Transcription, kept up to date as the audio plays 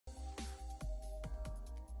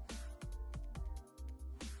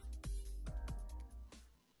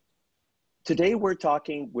Today, we're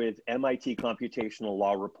talking with MIT Computational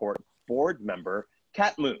Law Report board member,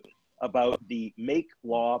 Kat Moon, about the Make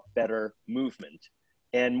Law Better movement,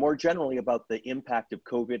 and more generally about the impact of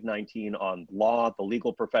COVID-19 on law, the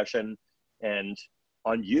legal profession, and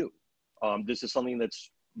on you. This is something that's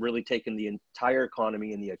really taken the entire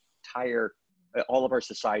economy and all of our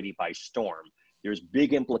society by storm. There's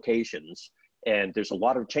big implications, and there's a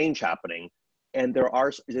lot of change happening. And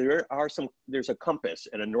there's a compass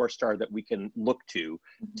and a North Star that we can look to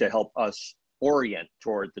help us orient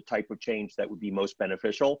toward the type of change that would be most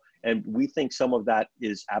beneficial. And we think some of that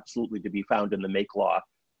is absolutely to be found in the Make Law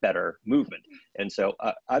Better movement. And so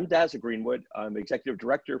I'm Dazza Greenwood. I'm Executive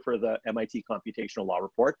Director for the MIT Computational Law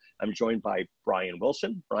Report. I'm joined by Brian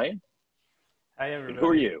Wilson. Brian? Hi, everybody. And who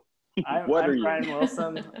are you? I'm Brian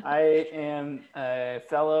Wilson. I am a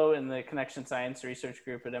fellow in the Connection Science Research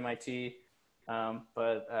Group at MIT.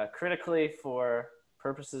 But critically, for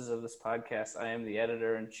purposes of this podcast, I am the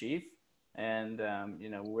editor-in-chief, and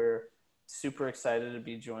we're super excited to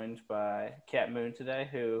be joined by Kat Moon today,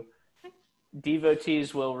 who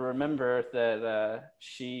devotees will remember that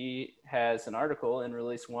she has an article in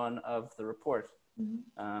Release 1 of the report.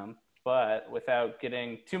 But without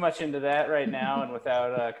getting too much into that right now, and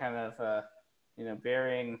without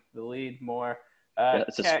burying the lead more,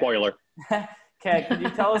 it's a spoiler. Kat, could you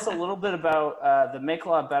tell us a little bit about the Make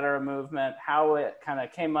Law Better movement, how it kind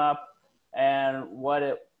of came up, and what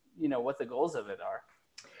the goals of it are?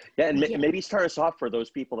 Yeah, and maybe start us off for those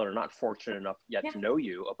people that are not fortunate enough yet to know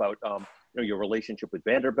you about your relationship with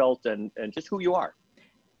Vanderbilt and just who you are.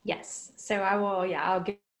 Yes, so I'll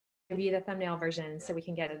give you the thumbnail version so we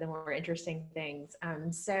can get to the more interesting things.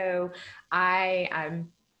 So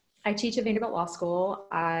I teach at Vanderbilt Law School.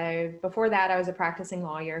 Before that, I was a practicing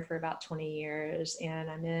lawyer for about 20 years,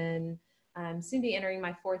 and I'm soon be entering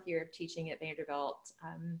my 4th year of teaching at Vanderbilt.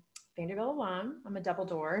 Vanderbilt alum. I'm a double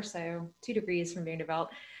door, so 2 degrees from Vanderbilt.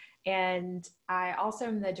 And I also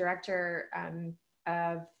am the director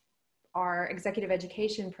of our executive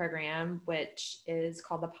education program, which is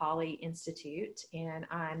called the Poly Institute. And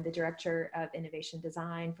I'm the director of innovation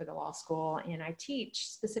design for the law school. And I teach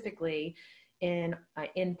specifically in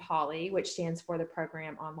Poly, which stands for the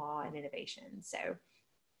Program on Law and Innovation. So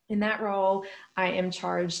in that role, I am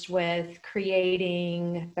charged with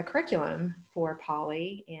creating the curriculum for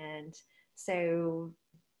Poly. And so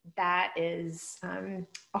that is a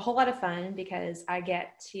whole lot of fun because I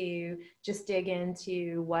get to just dig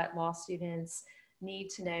into what law students need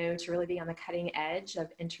to know to really be on the cutting edge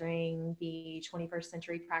of entering the 21st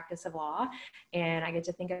century practice of law. And I get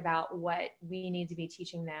to think about what we need to be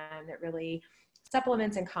teaching them that really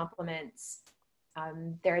supplements and complements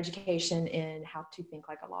their education in how to think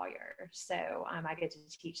like a lawyer. So I get to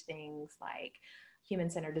teach things like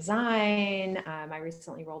human-centered design. I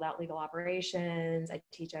recently rolled out legal operations. I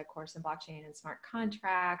teach a course in blockchain and smart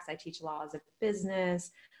contracts. I teach laws of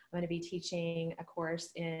business. I'm going to be teaching a course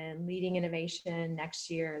in leading innovation next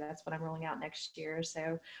year. That's what I'm rolling out next year.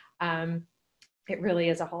 So it really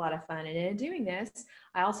is a whole lot of fun. And in doing this,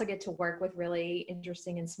 I also get to work with really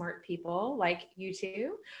interesting and smart people like you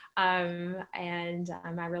two. I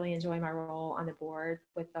really enjoy my role on the board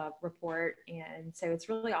with the report. And so it's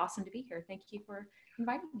really awesome to be here. Thank you for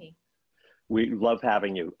inviting me. We love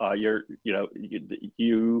having you.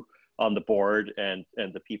 You on the board and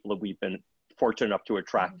the people that we've been fortunate enough to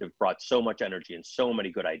attract have brought so much energy and so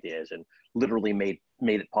many good ideas and literally made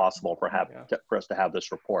it possible for us to have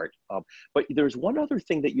this report. But there's one other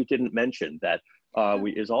thing that you didn't mention that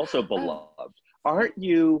is also beloved. Aren't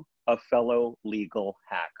you a fellow legal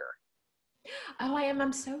hacker? Oh, I am.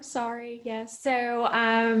 I'm so sorry. Yes. So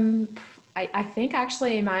I think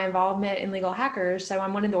actually my involvement in Legal Hackers, so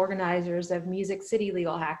I'm one of the organizers of Music City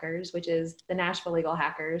Legal Hackers, which is the Nashville Legal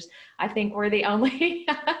Hackers. I think we're the only,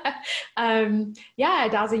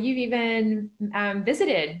 Dazza, you've even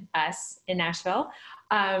visited us in Nashville.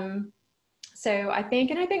 So I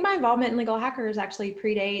think my involvement in Legal Hackers actually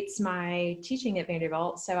predates my teaching at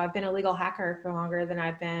Vanderbilt. So I've been a legal hacker for longer than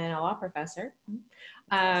I've been a law professor.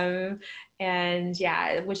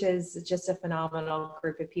 Which is just a phenomenal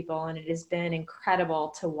group of people. And it has been incredible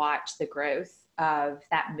to watch the growth of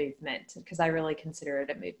that movement because I really consider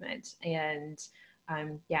it a movement. And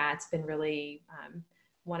it's been really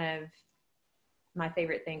one of my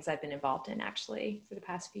favorite things I've been involved in actually for the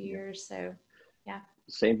past few years. So yeah.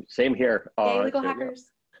 Same here. Yay, Legal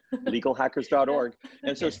Hackers. Legalhackers.org.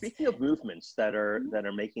 And so speaking of movements that are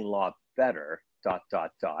making law better, ... tell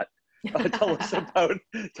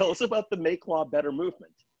us about the Make Law Better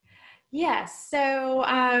movement. Yes. So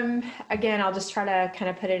again, I'll just try to kind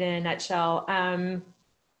of put it in a nutshell.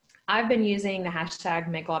 I've been using the hashtag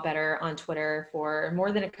Make Law Better on Twitter for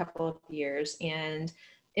more than a couple of years. And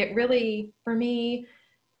it really, for me,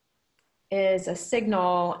 is a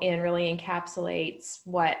signal and really encapsulates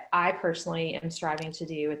what I personally am striving to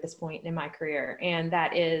do at this point in my career. And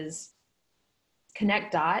that is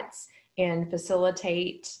connect dots and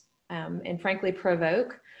facilitate and frankly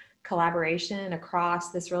provoke collaboration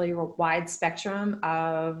across this really wide spectrum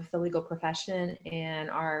of the legal profession and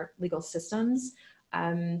our legal systems,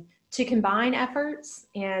 to combine efforts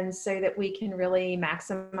and so that we can really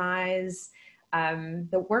maximize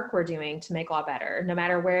the work we're doing to make law better, no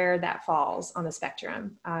matter where that falls on the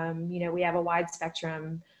spectrum. We have a wide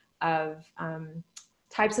spectrum of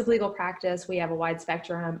types of legal practice. We have a wide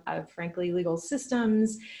spectrum of, frankly, legal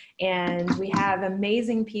systems, and we have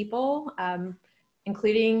amazing people,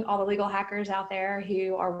 including all the legal hackers out there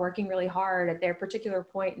who are working really hard at their particular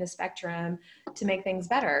point in the spectrum to make things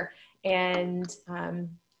better. And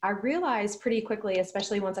I realized pretty quickly,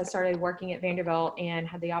 especially once I started working at Vanderbilt and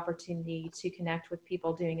had the opportunity to connect with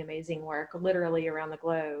people doing amazing work literally around the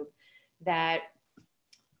globe, that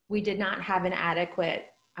we did not have an adequate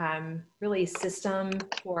really system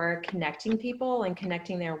for connecting people and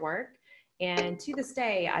connecting their work. And to this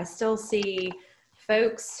day, I still see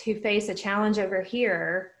folks who face a challenge over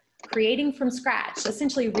here creating from scratch,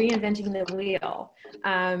 essentially reinventing the wheel,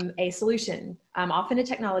 a solution, often a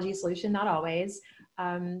technology solution, not always,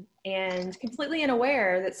 and completely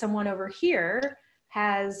unaware that someone over here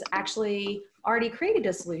has actually already created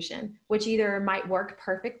a solution, which either might work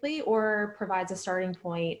perfectly or provides a starting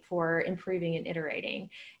point for improving and iterating.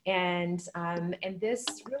 And this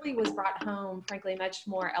really was brought home, frankly, much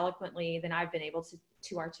more eloquently than I've been able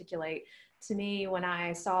to articulate to me when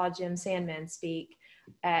I saw Jim Sandman speak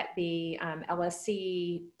at the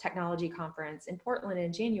LSC Technology Conference in Portland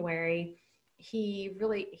in January. He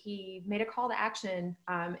made a call to action,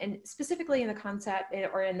 and specifically in the concept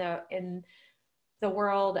or in the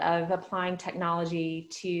world of applying technology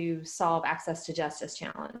to solve access to justice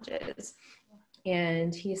challenges.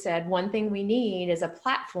 And he said, one thing we need is a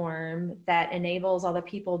platform that enables all the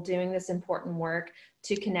people doing this important work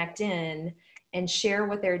to connect in and share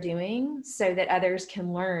what they're doing so that others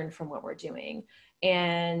can learn from what we're doing.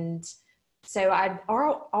 And so I've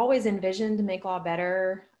always envisioned Make Law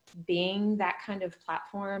Better being that kind of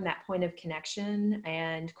platform, that point of connection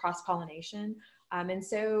and cross-pollination. And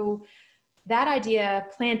so that idea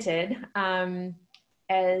planted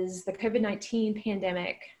as the COVID-19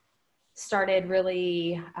 pandemic started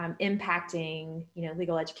really impacting,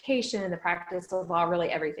 legal education, the practice of law, really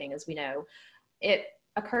everything, as we know. It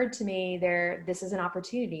occurred to me this is an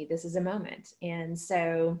opportunity, this is a moment. And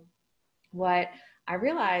so what I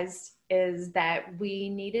realized is that we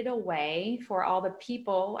needed a way for all the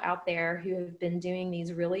people out there who have been doing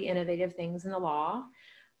these really innovative things in the law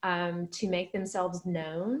to make themselves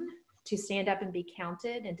known, to stand up and be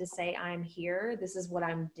counted and to say, I'm here, this is what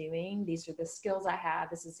I'm doing, these are the skills I have,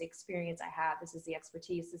 this is the experience I have, this is the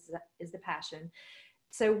expertise, this is the passion.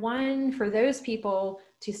 So one, for those people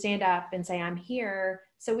to stand up and say, I'm here,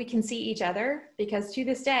 so we can see each other, because to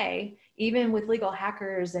this day, even with legal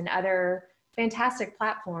hackers and other fantastic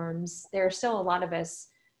platforms, there are still a lot of us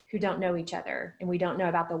who don't know each other and we don't know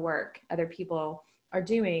about the work other people are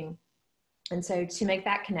doing. And so to make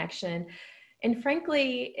that connection, and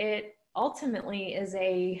frankly, it ultimately is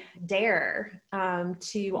a dare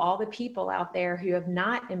to all the people out there who have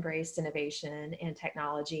not embraced innovation and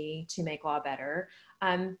technology to make law better,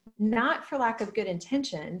 not for lack of good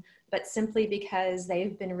intention, but simply because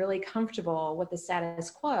they've been really comfortable with the status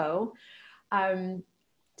quo,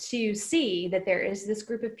 to see that there is this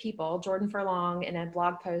group of people. Jordan Furlong in a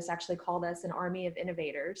blog post actually called us an army of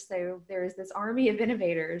innovators. So there is this army of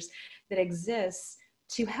innovators that exists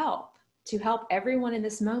to help everyone in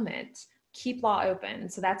this moment keep law open.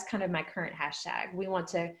 So that's kind of my current hashtag. We want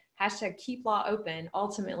to hashtag keep law open,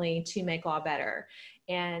 ultimately to make law better.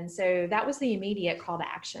 And so that was the immediate call to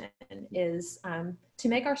action, is to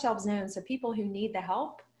make ourselves known so people who need the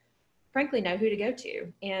help, frankly, know who to go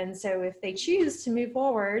to. And so if they choose to move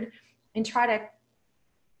forward and try to,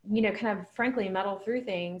 kind of frankly muddle through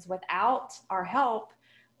things without our help,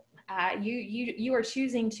 you are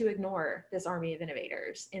choosing to ignore this army of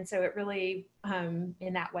innovators. And so it really,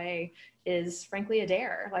 in that way, is frankly a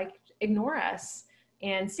dare, like ignore us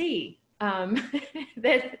and see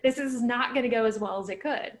that this is not going to go as well as it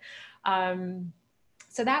could.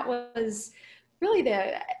 So that was really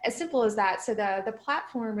as simple as that. So the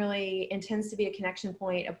platform really intends to be a connection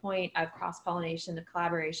point, a point of cross-pollination, of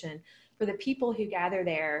collaboration for the people who gather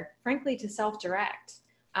there, frankly, to self-direct.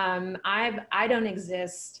 I don't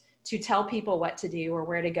exist to tell people what to do or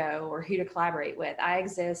where to go or who to collaborate with. I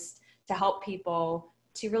exist to help people,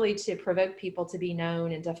 to provoke people to be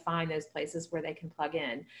known and to find those places where they can plug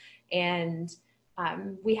in. And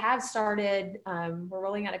we have started, we're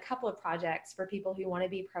rolling out a couple of projects for people who want to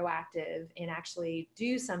be proactive and actually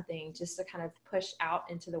do something just to kind of push out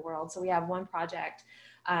into the world. So we have one project,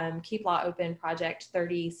 Keep Law Open Project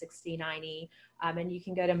 306090, and you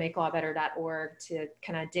can go to makelawbetter.org to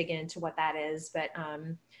kind of dig into what that is. But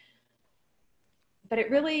it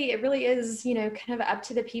really is, you know, kind of up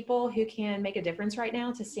to the people who can make a difference right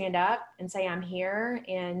now to stand up and say, I'm here,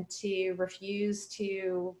 and to refuse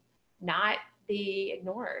to not be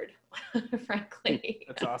ignored, frankly.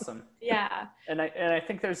 That's awesome. Yeah. And I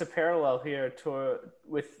think there's a parallel here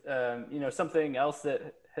with you know, something else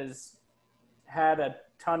that has had a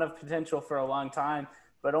ton of potential for a long time,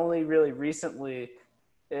 but only really recently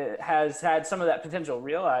it has had some of that potential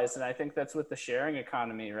realized. And I think that's with the sharing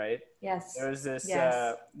economy, right? Yes. There was this,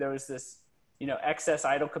 yes. You know, excess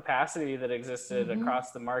idle capacity that existed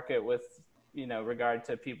across the market with, you know, regard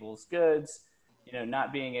to people's goods, you know,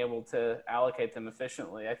 not being able to allocate them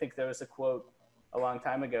efficiently. I think there was a quote a long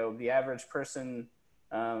time ago: the average person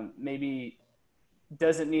maybe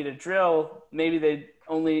doesn't need a drill, maybe they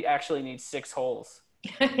only actually need 6 holes.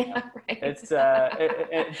 Yeah, right. It's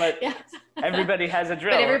but yeah. Everybody has a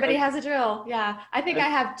drill. But everybody has a drill. Yeah, I think I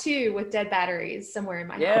have 2 with dead batteries somewhere in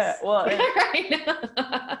my house. Yeah, well,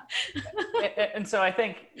 right. And so I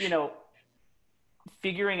think, you know,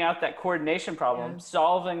 figuring out that coordination problem,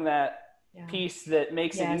 solving that piece that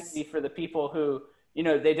makes it easy for the people who, you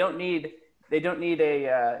know, they don't need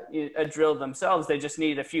a drill themselves. They just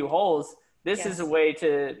need a few holes. This is a way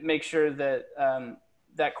to make sure that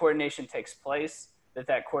that coordination takes place,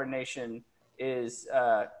 that coordination is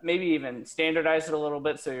maybe even standardized it a little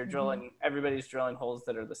bit, so you're drilling, everybody's drilling holes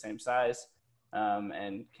that are the same size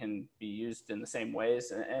and can be used in the same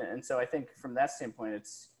ways. And so I think from that standpoint,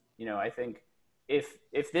 it's, you know, I think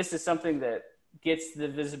if this is something that gets the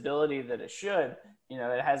visibility that it should, you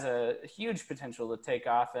know, it has a huge potential to take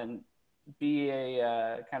off and be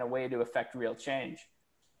a kind of way to affect real change.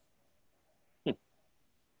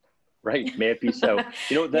 Right. May it be so.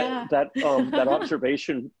 You know, that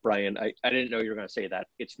observation, Brian, I didn't know you were going to say that.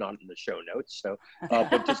 It's not in the show notes. So,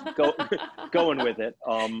 but just going with it.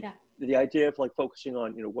 The idea of like focusing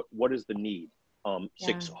on, you know, what is the need?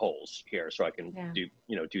 6 holes here, so I can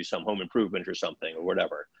do some home improvement or something or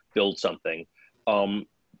whatever, build something.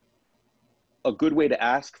 A good way to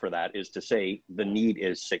ask for that is to say the need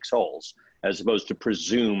is 6 holes, as opposed to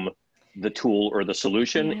presume the tool or the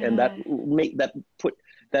solution, and that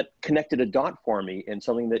connected a dot for me in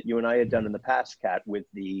something that you and I had done in the past, Kat, with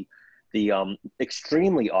the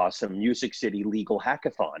extremely awesome Music City Legal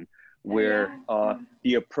Hackathon, where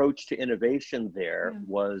the approach to innovation there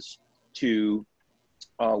was to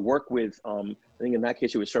work with, I think in that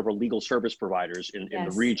case, it was several legal service providers in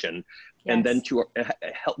the region, and then to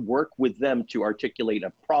help work with them to articulate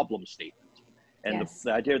a problem statement. And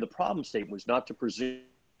the idea of the problem statement was not to presume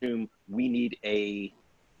we need a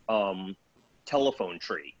telephone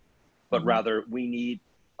tree, but rather we need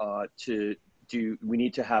to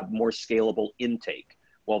have more scalable intake.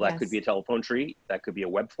 Well, that could be a telephone tree, that could be a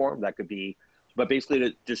web form, that could be, but basically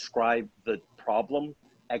to describe the problem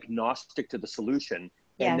agnostic to the solution,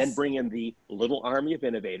 and then bring in the little army of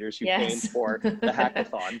innovators who came for the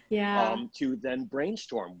hackathon to then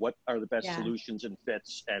brainstorm what are the best solutions and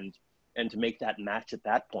fits, and to make that match at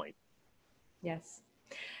that point.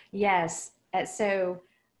 So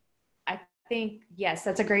I think,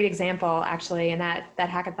 that's a great example, actually. And that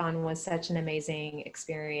hackathon was such an amazing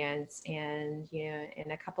experience. And, you know,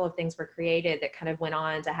 and a couple of things were created that kind of went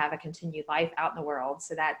on to have a continued life out in the world.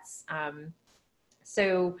 So that's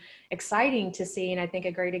so exciting to see. And I think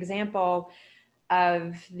a great example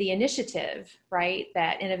of the initiative, right,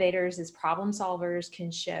 that innovators as problem solvers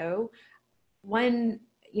can show. One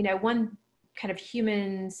kind of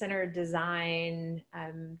human-centered design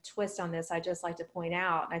twist on this, I just like to point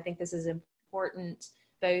out, and I think this is important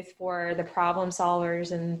both for the problem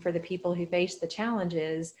solvers and for the people who face the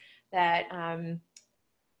challenges, that,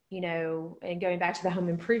 you know, and going back to the home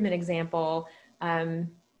improvement example, that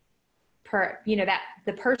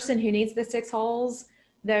the person who needs the 6 holes,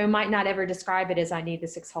 though, might not ever describe it as I need the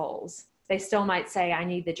 6 holes. They still might say I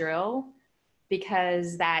need the drill,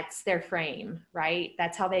 because that's their frame, right?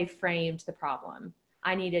 That's how they framed the problem.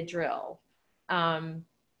 I need a drill.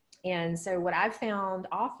 And so what I've found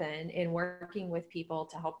often in working with people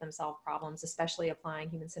to help them solve problems, especially applying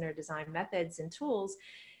human-centered design methods and tools,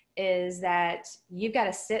 is that you've got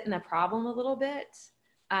to sit in the problem a little bit.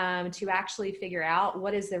 to actually figure out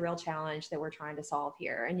what is the real challenge that we're trying to solve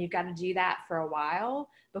here. And you've got to do that for a while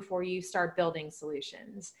before you start building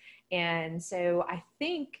solutions. And so I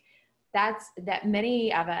think that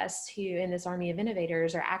many of us who in this army of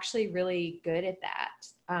innovators are actually really good at that.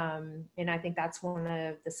 And I think that's one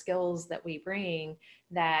of the skills that we bring,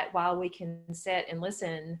 that while we can sit and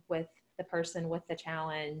listen with the person with the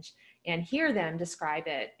challenge and hear them describe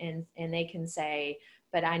it, and they can say,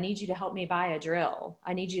 but I need you to help me buy a drill.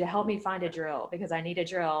 I need you to help me find a drill because I need a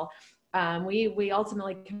drill. We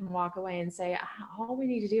ultimately can walk away and say, all we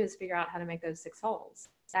need to do is figure out how to make those 6 holes.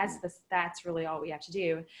 That's really all we have to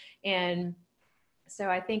do. And so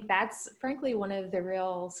I think that's frankly one of the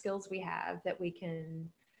real skills we have that we can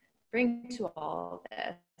bring to all of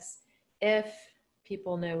this, if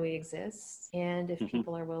people know we exist and if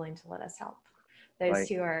people are willing to let us help. Those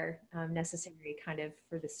two are necessary kind of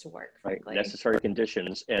for this to work, frankly. Necessary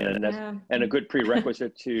conditions. And a good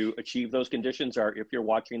prerequisite to achieve those conditions are, if you're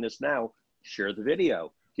watching this now, share the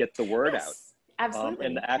video, get the word out. Absolutely.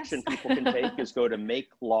 And the action people can take is go to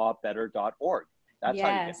makelawbetter.org. That's how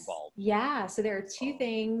you get involved. Yeah. So there are 2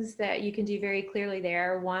 things that you can do very clearly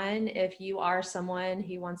there. One, if you are someone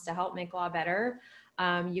who wants to help make law better,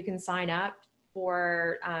 you can sign up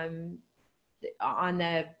for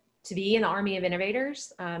to be in the army of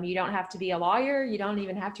innovators. You don't have to be a lawyer. You don't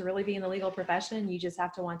even have to really be in the legal profession. You just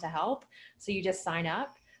have to want to help. So you just sign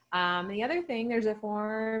up. The other thing, there's a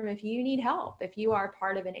form if you need help, if you are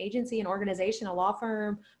part of an agency, an organization, a law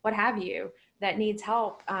firm, what have you, that needs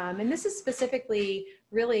help. And this is specifically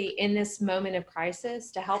really in this moment of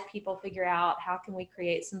crisis to help people figure out how can we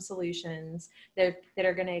create some solutions that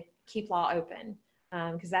are going to keep law open,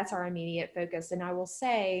 because that's our immediate focus. And I will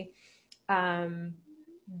say,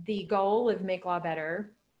 the goal of Make Law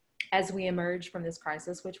Better as we emerge from this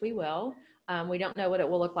crisis, which we will, we don't know what it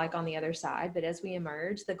will look like on the other side, but as we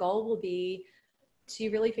emerge, the goal will be to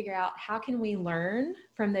really figure out how can we learn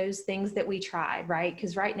from those things that we tried, right?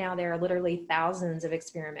 Because right now there are literally thousands of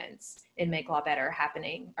experiments in Make Law Better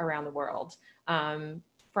happening around the world,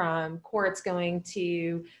 from courts going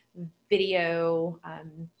to video,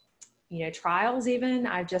 trials even.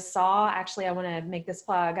 I just saw, actually, I want to make this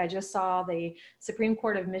plug. I just saw the Supreme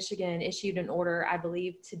Court of Michigan issued an order, I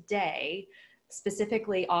believe today,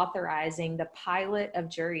 specifically authorizing the pilot of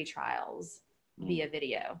jury trials via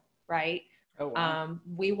video, right? Oh, wow.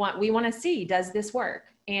 We want to see, does this work?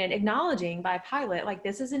 And acknowledging by pilot, like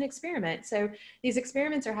this is an experiment. So these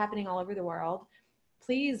experiments are happening all over the world.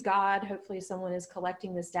 Please God, hopefully someone is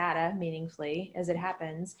collecting this data meaningfully as it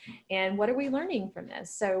happens. And what are we learning from this?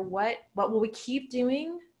 So what will we keep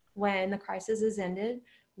doing when the crisis is ended?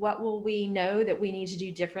 What will we know that we need to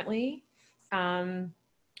do differently?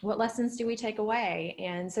 What lessons do we take away?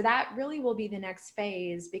 And so that really will be the next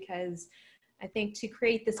phase, because I think to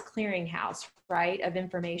create this clearinghouse, right, of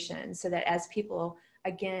information, so that as people,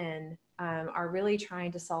 again, are really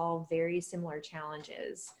trying to solve very similar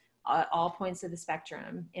challenges, all points of the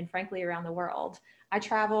spectrum, and frankly, around the world. I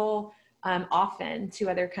travel often to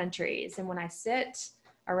other countries, and when I sit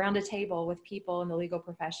around a table with people in the legal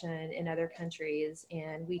profession in other countries,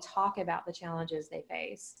 and we talk about the challenges they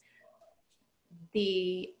face,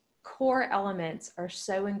 the core elements are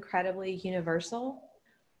so incredibly universal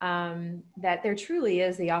that there truly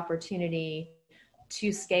is the opportunity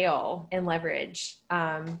to scale and leverage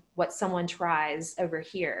what someone tries over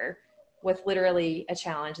here with literally a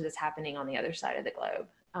challenge that's happening on the other side of the globe.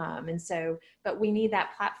 But we need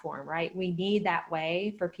that platform, right? We need that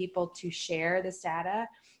way for people to share this data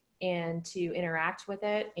and to interact with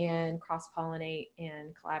it and cross-pollinate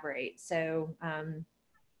and collaborate. So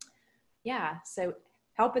so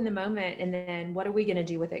help in the moment, and then what are we going to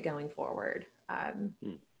do with it going forward?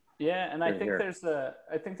 Yeah, and I think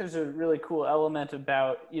there's a really cool element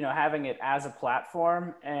about, having it as a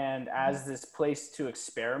platform and as this place to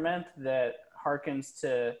experiment that harkens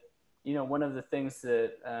to, one of the things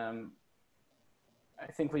that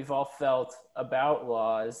I think we've all felt about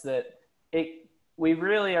law is that we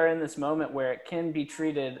really are in this moment where it can be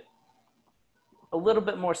treated a little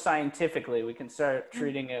bit more scientifically. We can start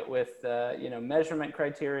treating it with, measurement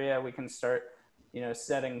criteria. We can start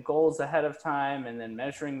setting goals ahead of time and then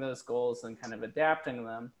measuring those goals and kind of adapting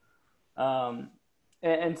them.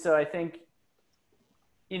 And so I think,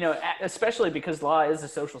 especially because law is a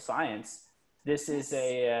social science, this is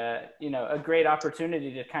a great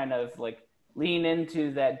opportunity to kind of like lean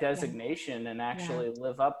into that designation and actually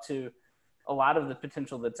live up to a lot of the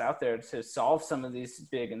potential that's out there to solve some of these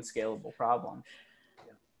big and scalable problems.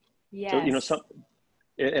 Yes. So,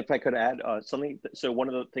 if I could add something, so one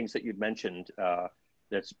of the things that you'd mentioned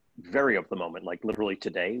that's very of the moment, like literally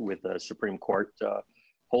today with the Supreme Court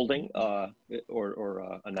holding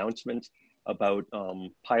announcement about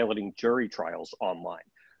piloting jury trials online.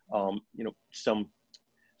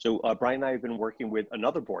 Brian and I have been working with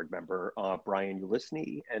another board member, Brian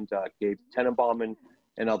Ulisny and Gabe Tenenbaum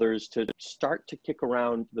and others to start to kick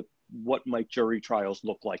around what might jury trials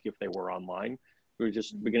look like if they were online. We're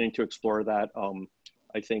just beginning to explore that.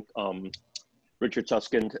 I think Richard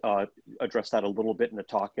Susskind addressed that a little bit in a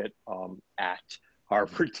talk at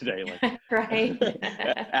Harvard today. Like, right.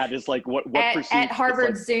 at is like what at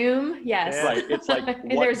Harvard like, Zoom, yes. Yeah. Right. It's like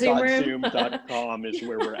what.zoom.com is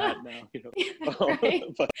where we're at now. Right.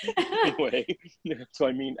 But anyway, so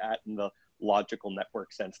I mean at in the logical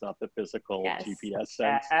network sense, not the physical GPS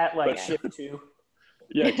sense. At like ship two.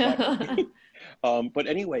 Yeah, exactly. But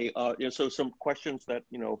anyway, so some questions that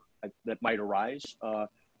that might arise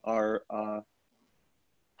are.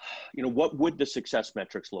 What would the success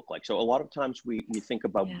metrics look like? So a lot of times we think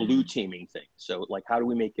about blue teaming things. So like, how do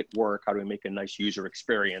we make it work? How do we make a nice user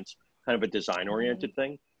experience? Kind of a design oriented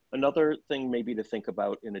thing. Another thing maybe to think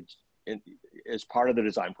about as part of the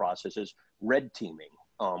design process is red teaming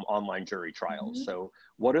online jury trials. So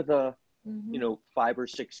what are the 5 or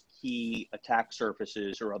 6 key attack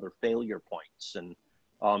surfaces or other failure points? And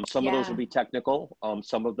some of those will be technical.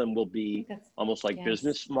 Some of them will be almost like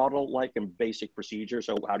business model like and basic procedures.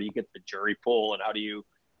 So how do you get the jury pool and how do you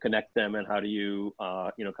connect them and how do you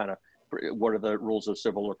what are the rules of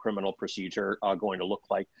civil or criminal procedure going to look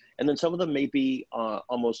like? And then some of them may be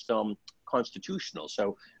almost constitutional.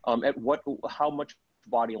 So how much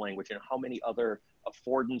body language and how many other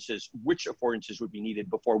affordances, which affordances would be needed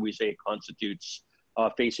before we say it constitutes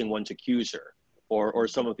facing one's accuser? Or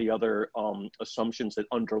some of the other assumptions that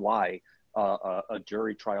underlie a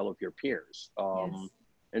jury trial of your peers.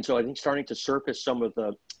 And so I think starting to surface some of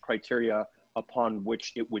the criteria upon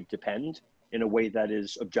which it would depend in a way that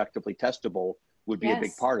is objectively testable would be a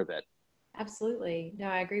big part of it. Absolutely. No,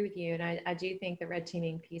 I agree with you. And I do think the red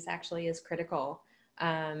teaming piece actually is critical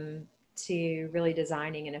to really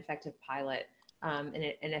designing an effective pilot and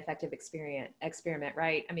an effective experiment,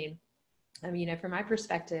 right? I mean, from my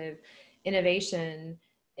perspective, innovation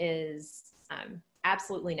is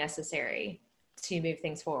absolutely necessary to move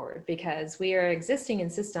things forward because we are existing in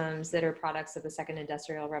systems that are products of the second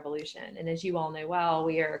industrial revolution. And as you all know well,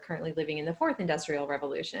 we are currently living in the fourth industrial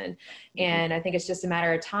revolution. And I think it's just a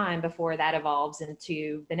matter of time before that evolves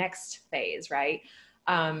into the next phase, right?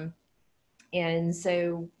 And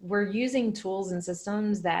so we're using tools and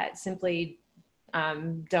systems that simply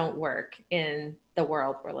don't work in the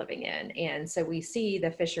world we're living in. And so we see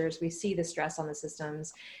the fissures, we see the stress on the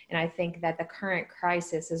systems. And I think that the current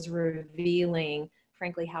crisis is revealing,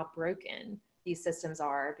 frankly, how broken these systems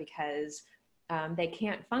are because they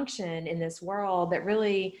can't function in this world that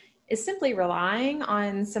really is simply relying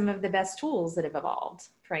on some of the best tools that have evolved,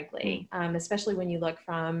 frankly, especially when you look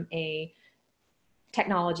from a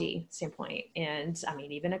technology standpoint and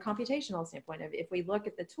even a computational standpoint of if we look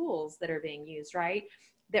at the tools that are being used, right,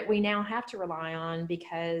 that we now have to rely on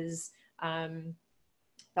because the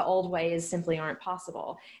old ways simply aren't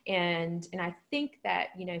possible. And I think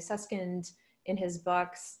that, Susskind in his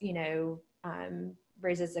books,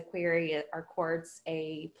 raises a query, are courts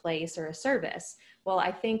a place or a service? Well,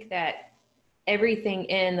 I think that everything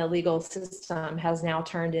in the legal system has now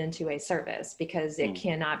turned into a service because it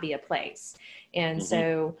cannot be a place. And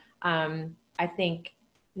so I think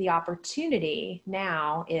the opportunity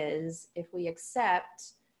now is if we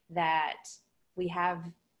accept that we have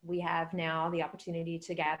now the opportunity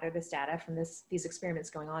to gather this data from these experiments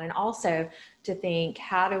going on, and also to think,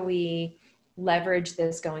 how do we leverage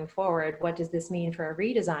this going forward? What does this mean for a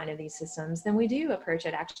redesign of these systems? Then we do approach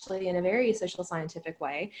it actually in a very social scientific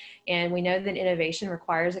way. And we know that innovation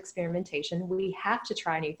requires experimentation. We have to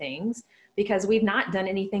try new things because we've not done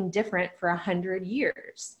anything different for 100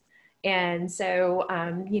 years. And so,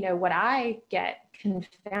 what I get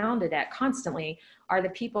confounded at constantly are the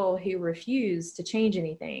people who refuse to change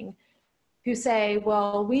anything, who say,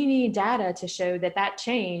 well, we need data to show that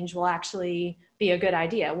change will actually be a good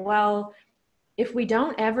idea. Well, if we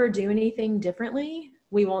don't ever do anything differently,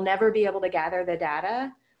 we will never be able to gather the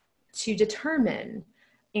data to determine.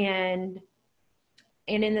 And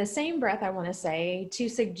in the same breath, I want to say, to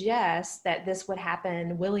suggest that this would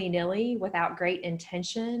happen willy-nilly without great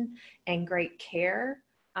intention and great care,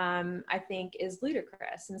 I think is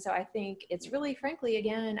ludicrous. And so I think it's really, frankly,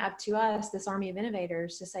 again, up to us, this army of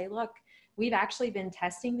innovators, to say, look, we've actually been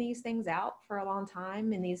testing these things out for a long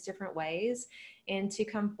time in these different ways, and to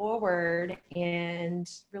come forward and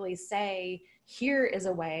really say, here is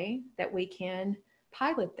a way that we can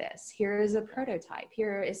pilot this. Here is a prototype.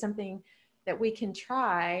 Here is something that we can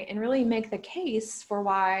try and really make the case for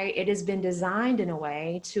why it has been designed in a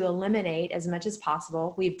way to eliminate as much as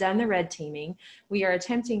possible. We've done the red teaming. We are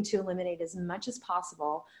attempting to eliminate as much as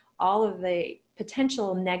possible all of the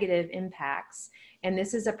potential negative impacts. And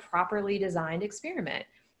this is a properly designed experiment.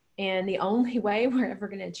 And the only way we're ever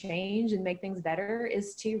going to change and make things better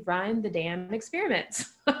is to run the damn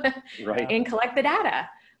experiments Right. and collect the data.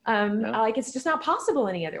 Like it's just not possible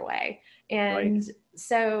any other way. And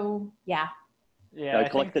so, yeah. Yeah.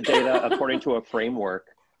 Collect the data according to a framework,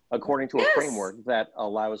 that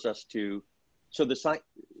allows us to, so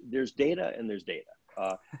there's data and there's data.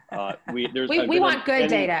 We want good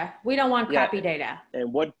data. We don't want crappy data.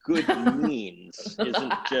 And what good means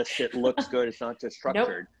isn't just, it looks good. It's not just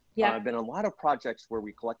structured. Nope. Yeah. I've been in a lot of projects where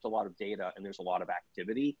we collect a lot of data and there's a lot of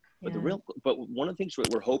activity, but but one of the things that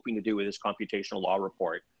we're hoping to do with this computational law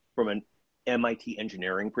report from an MIT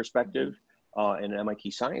engineering perspective, and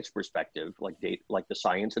MIT science perspective, like the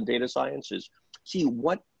science and data science, is see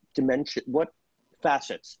what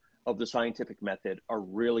facets of the scientific method are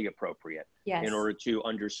really appropriate in order to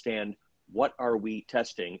understand what are we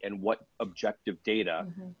testing and what objective data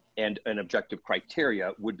and an objective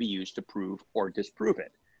criteria would be used to prove or disprove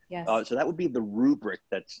it. Yes. So that would be the rubric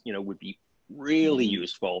that's, would be really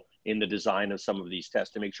useful in the design of some of these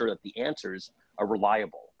tests to make sure that the answers are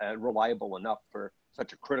reliable and reliable enough for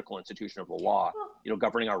such a critical institution of the law,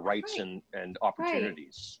 governing our rights and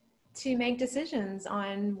opportunities. To make decisions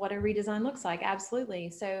on what a redesign looks like. Absolutely.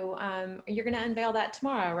 So you're going to unveil that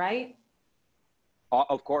tomorrow, right?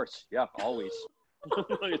 Of course. Yeah, always.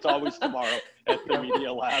 It's always tomorrow at the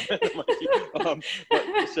Media Lab.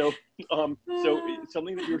 So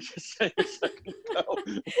something that you were just saying a second ago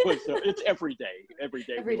was it's every day. Every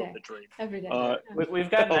day we live the dream. Every day.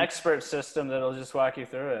 We've got an expert system that'll just walk you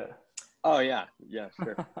through it. Oh yeah,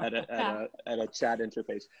 sure. At a chat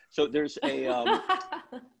interface. So there's a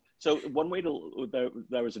so one way that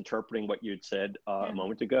I was interpreting what you'd said a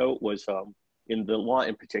moment ago was in the law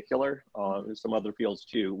in particular, some other fields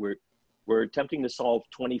too, we're attempting to solve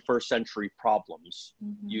 21st century problems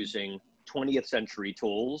using 20th century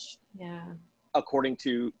tools, according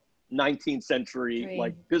to 19th century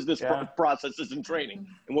like business processes and training.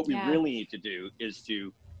 And what we really need to do is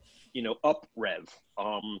to up rev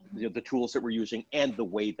the tools that we're using and the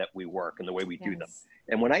way that we work and the way we do them.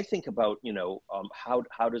 And when I think about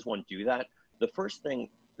how does one do that, the first thing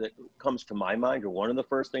that comes to my mind, or one of the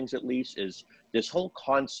first things at least, is this whole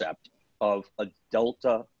concept of a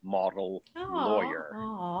Delta model lawyer.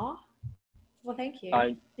 Well, thank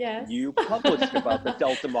you. Yes. You published about the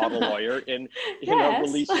Delta model lawyer in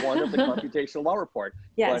release 1 of the Computational Law Report.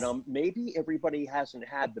 Yes. But maybe everybody hasn't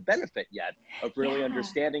had the benefit yet of really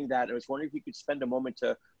understanding that. I was wondering if you could spend a moment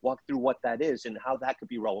to walk through what that is and how that could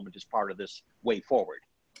be relevant as part of this way forward.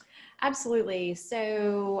 Absolutely.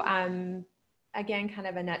 So again, kind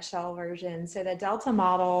of a nutshell version. So the Delta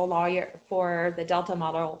model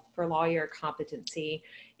for lawyer competency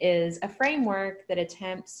is a framework that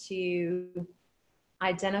attempts to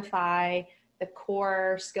identify the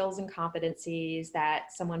core skills and competencies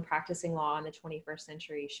that someone practicing law in the 21st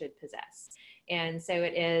century should possess. And so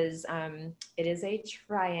it is a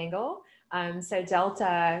triangle. So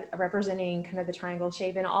Delta representing kind of the triangle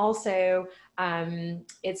shape, and also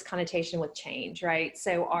its connotation with change, right?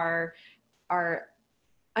 So our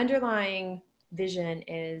underlying vision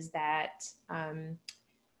is that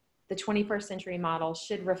the 21st century model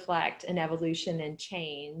should reflect an evolution and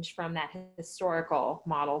change from that historical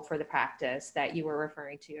model for the practice that you were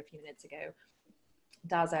referring to a few minutes ago.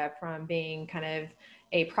 DAZA, from being kind of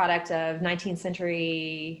a product of 19th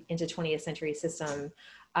century into 20th century system,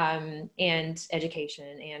 and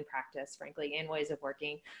education and practice, frankly, and ways of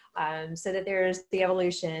working, so that there's the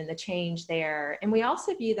evolution, the change there. And we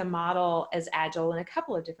also view the model as agile in a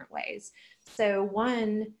couple of different ways. So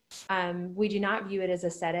one, we do not view it as a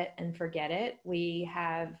set it and forget it. We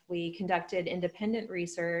conducted independent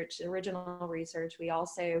research, original research. We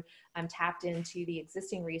also tapped into the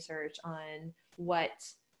existing research on what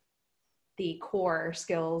the core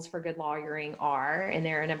skills for good lawyering are. And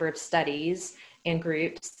there are a number of studies and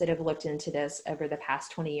groups that have looked into this over the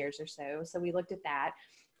past 20 years or so. So we looked at that,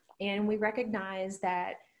 and we recognize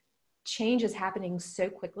that change is happening so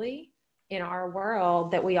quickly in our world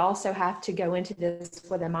that we also have to go into this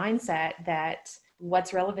with a mindset that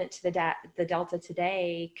what's relevant to the Delta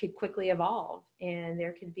today could quickly evolve. And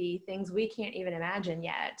there could be things we can't even imagine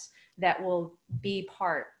yet that will be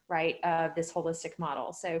part, right, of this holistic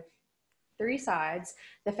model. So 3 sides.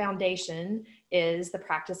 The foundation is the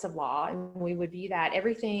practice of law, and we would view that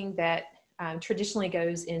everything that traditionally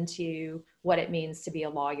goes into what it means to be a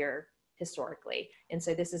lawyer historically. And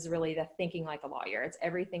so this is really the thinking like a lawyer. It's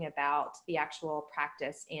everything about the actual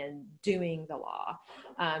practice and doing the law.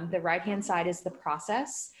 The right-hand side is the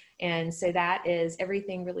process. And so that is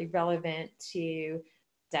everything really relevant to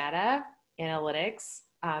data, analytics,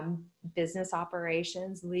 business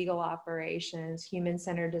operations, legal operations,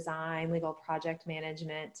 human-centered design, legal project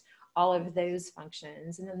management, all of those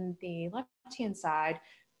functions. And then the left-hand side,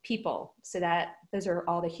 people. So that those are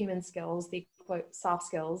all the human skills, the quote soft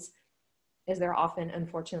skills, as they're often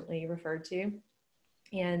unfortunately referred to.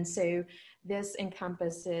 And so this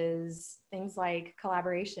encompasses things like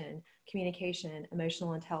collaboration, communication,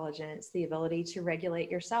 emotional intelligence, the ability to regulate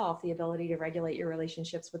yourself, the ability to regulate your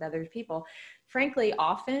relationships with other people. Frankly,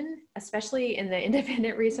 often, especially in the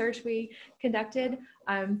independent research we conducted,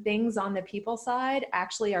 things on the people side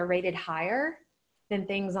actually are rated higher than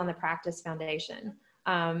things on the practice foundation.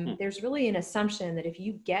 There's really an assumption that if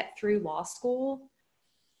you get through law school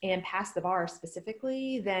and pass the bar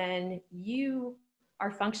specifically, then you are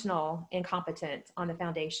functional and competent on the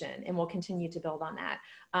foundation, and we'll continue to build on that.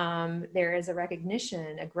 There is a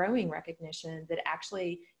recognition, a growing recognition, that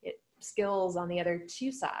actually skills on the other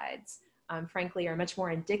two sides, frankly, are much more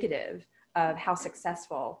indicative of how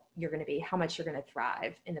successful you're going to be, how much you're going to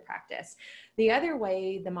thrive in the practice. The other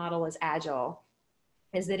way the model is agile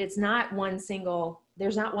is that it's not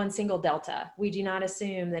there's not one single delta. We do not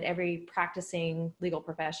assume that every practicing legal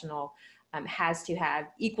professional has to have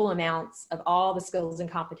equal amounts of all the skills and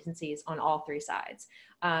competencies on all three sides.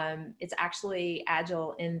 It's actually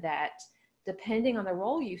agile in that depending on the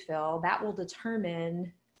role you fill, that will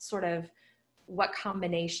determine sort of what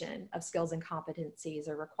combination of skills and competencies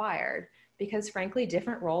are required, because frankly,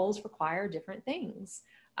 different roles require different things.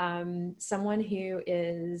 Someone who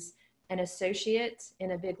is an associate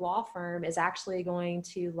in a big law firm is actually going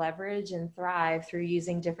to leverage and thrive through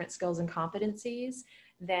using different skills and competencies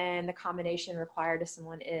than the combination required if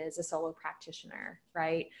someone is a solo practitioner,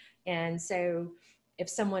 right? And so if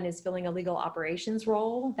someone is filling a legal operations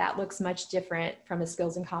role, that looks much different from a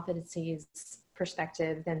skills and competencies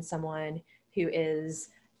perspective than someone who is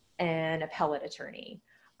an appellate attorney.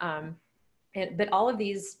 But all of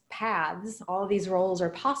these paths, all of these roles are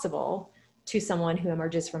possible to someone who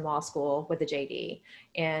emerges from law school with a JD.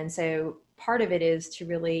 And so part of it is to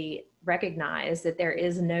really recognize that there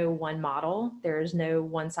is no one model, there is no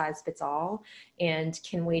one size fits all. And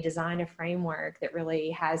can we design a framework that really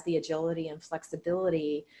has the agility and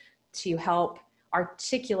flexibility to help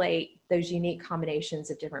articulate those unique combinations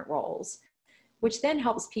of different roles, which then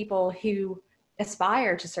helps people who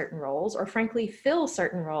aspire to certain roles or frankly fill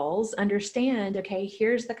certain roles understand, okay,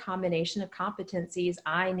 here's the combination of competencies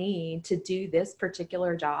I need to do this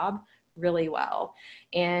particular job really well.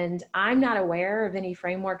 And I'm not aware of any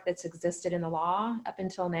framework that's existed in the law up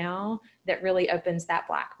until now that really opens that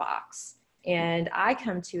black box. And I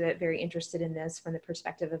come to it very interested in this from the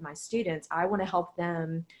perspective of my students. I want to help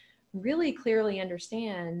them really clearly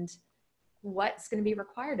understand what's going to be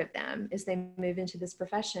required of them as they move into this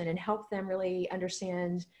profession and help them really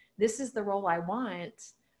understand, this is the role I want.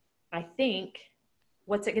 I think,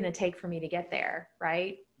 what's it going to take for me to get there,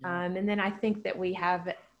 right? Yeah. And then I think that we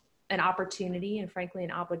have an opportunity and frankly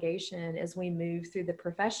an obligation as we move through the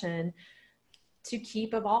profession to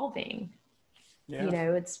keep evolving. Yeah. You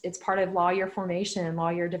know, it's part of lawyer formation,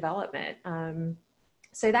 lawyer development.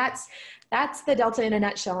 So that's the Delta in a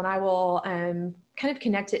nutshell. And I will kind of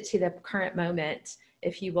connect it to the current moment,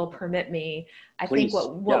 if you will permit me. I think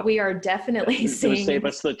what we are definitely seeing. Save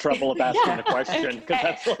us the trouble of asking the question. Okay.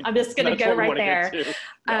 That's like, I'm just going to go right there.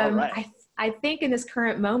 Right. I think in this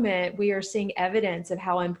current moment, we are seeing evidence of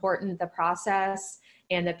how important the process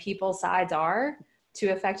and the people sides are to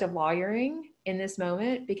effective lawyering in this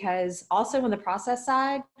moment, because also on the process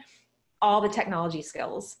side, all the technology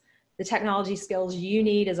skills you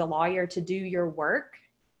need as a lawyer to do your work,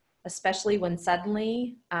 especially when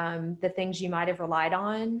suddenly the things you might have relied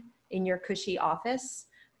on in your cushy office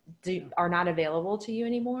are not available to you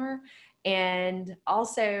anymore. And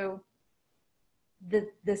also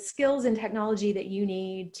the skills and technology that you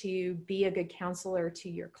need to be a good counselor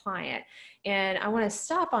to your client. And I want to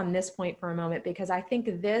stop on this point for a moment, because I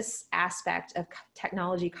think this aspect of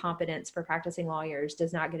technology competence for practicing lawyers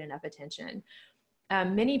does not get enough attention.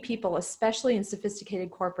 Many people, especially in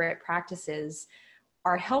sophisticated corporate practices,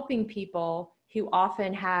 are helping people who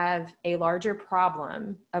often have a larger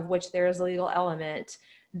problem, of which there is a legal element,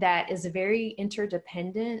 that is very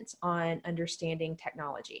interdependent on understanding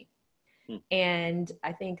technology. And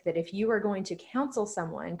I think that if you are going to counsel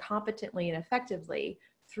someone competently and effectively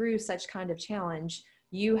through such kind of challenge,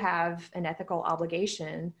 you have an ethical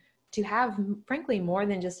obligation to have, frankly, more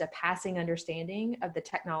than just a passing understanding of the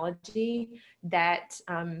technology that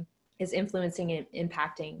is influencing and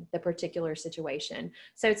impacting the particular situation.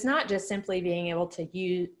 So it's not just simply being able to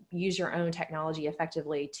use your own technology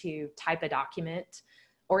effectively to type a document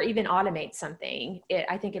or even automate something.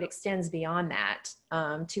 I think it extends beyond that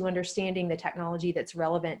to understanding the technology that's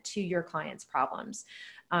relevant to your client's problems.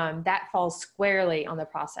 That falls squarely on the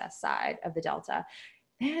process side of the Delta.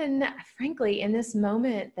 And frankly, in this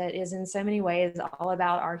moment that is in so many ways all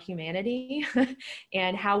about our humanity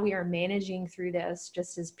and how we are managing through this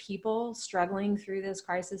just as people struggling through this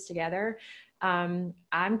crisis together, I'm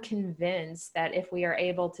convinced that if we are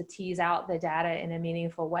able to tease out the data in a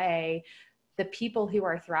meaningful way, the people who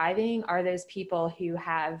are thriving are those people who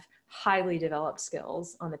have highly developed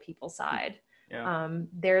skills on the people side. Yeah.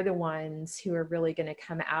 They're the ones who are really going to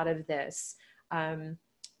come out of this,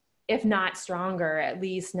 if not stronger, at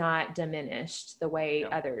least not diminished the way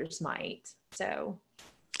others might. So,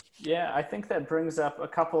 yeah, I think that brings up a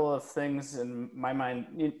couple of things in my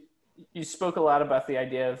mind. You spoke a lot about the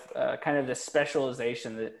idea of kind of this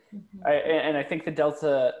specialization that, and I think the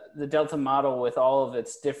Delta model with all of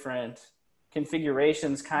its different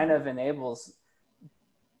configurations kind of enables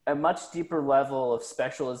a much deeper level of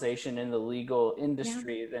specialization in the legal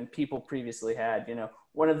industry than people previously had. You know,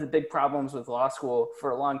 one of the big problems with law school for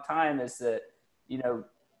a long time is that, you know,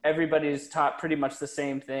 everybody's taught pretty much the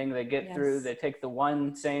same thing. They get through, they take the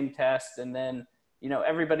one same test, and then, you know,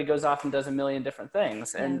 everybody goes off and does a million different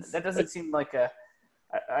things. And that doesn't seem like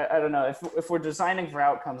I don't know, if we're designing for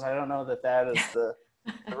outcomes, I don't know that is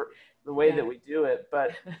the way that we do it.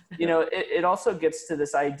 But, you know, it also gets to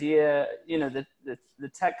this idea, you know, the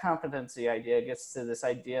tech competency idea gets to this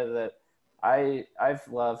idea that I've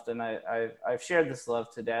loved, and I've shared this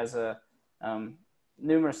love to Daza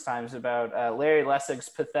numerous times about Larry Lessig's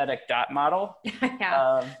pathetic dot model.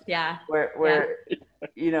 Where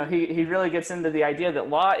you know, he really gets into the idea that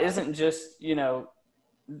law isn't just, you know,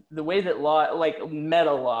 the way that law, like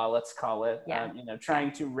meta law, let's call it, you know,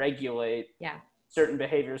 trying to regulate certain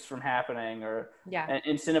behaviors from happening or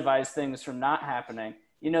incentivize things from not happening.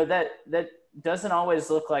 You know, that doesn't always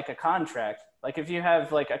look like a contract. Like if you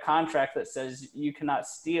have like a contract that says you cannot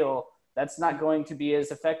steal, that's not going to be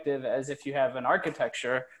as effective as if you have an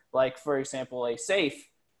architecture, like for example, a safe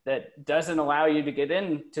that doesn't allow you to get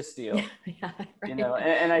in to steal. You know,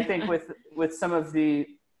 and I think with some of the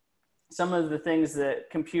things that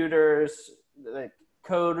computers, that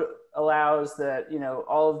code allows, that, you know,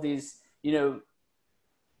 all of these, you know,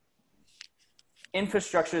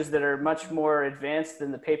 infrastructures that are much more advanced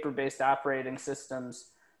than the paper-based operating systems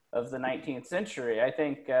of the 19th century. I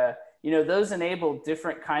think, you know, those enable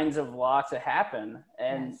different kinds of law to happen,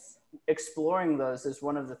 and exploring those is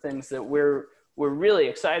one of the things that we're really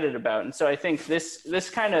excited about. And so I think this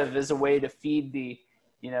kind of is a way to feed the,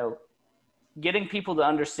 you know, getting people to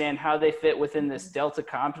understand how they fit within this Delta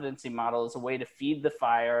competency model is a way to feed the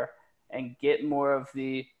fire and get more of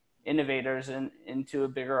the innovators into a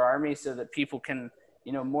bigger army so that people can,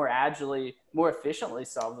 you know, more agilely, more efficiently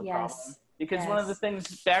solve the problem. Because one of the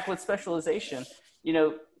things back with specialization, you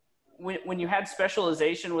know, when you had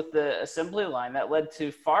specialization with the assembly line, that led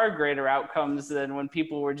to far greater outcomes than when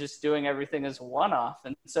people were just doing everything as a one-off.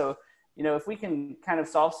 And so, you know, if we can kind of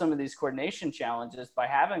solve some of these coordination challenges by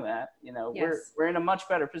having that, you know, we're in a much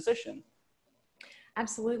better position.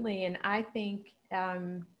 Absolutely. And I think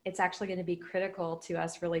it's actually going to be critical to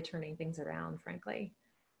us really turning things around, frankly.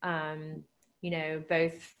 You know,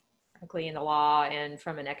 both frankly in the law and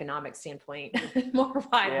from an economic standpoint more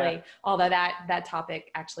widely, although that topic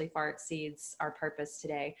actually far exceeds our purpose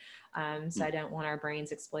today. So I don't want our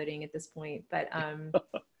brains exploding at this point, but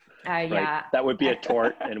that would be a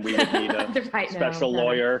tort, and we would need a special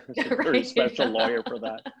lawyer for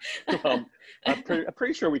that. I'm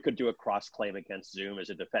pretty sure we could do a cross claim against Zoom as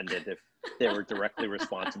a defendant if they were directly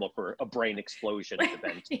responsible for a brain explosion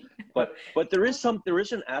event. But there is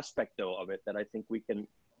an aspect though of it that I think we can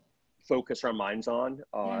focus our minds on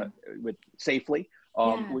with safely,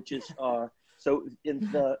 which is so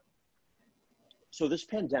this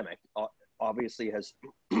pandemic obviously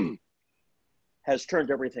has turned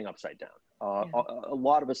everything upside down. A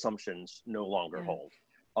lot of assumptions no longer hold.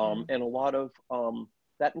 And a lot of,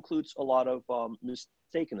 that includes a lot of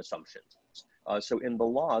mistaken assumptions. So in the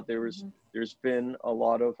law, there's been a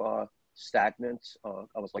lot of stagnant,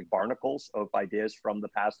 almost like barnacles of ideas from the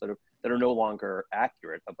past that are no longer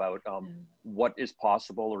accurate about what is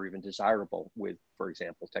possible or even desirable with, for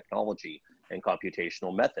example, technology and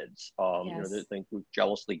computational methods. You know, I think we've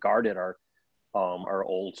jealously guarded our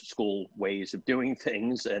old school ways of doing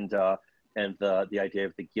things, and and the idea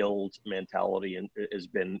of the guild mentality has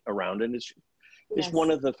been around, and it's Yes.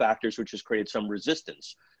 one of the factors which has created some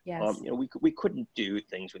resistance. Yes. We couldn't do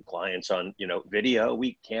things with clients on, video.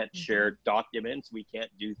 We can't share documents. We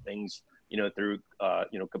can't do things, through,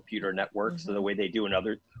 computer networks the way they do in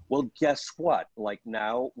other. Well, guess what? Like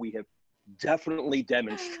now we have definitely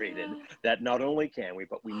demonstrated that not only can we,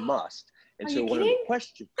 but we must. And Are so you one kidding?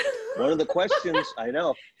 of the questions, I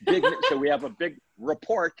know, so we have a big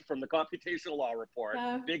report from the Computational Law Report,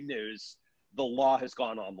 big news, the law has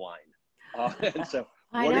gone online. And so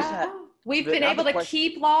what is that? We've been able to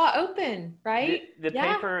keep law open, right?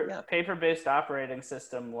 The paper-based operating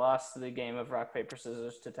system lost the game of rock, paper,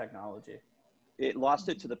 scissors to technology. It lost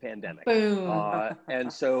it to the pandemic. Boom.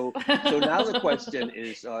 And so now the question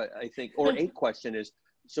is, I think, or a question is,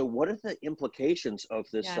 so what are the implications of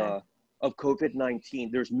this, of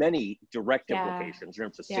COVID-19? There's many direct implications in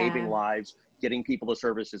terms of saving lives, getting people the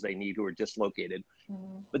services they need who are dislocated.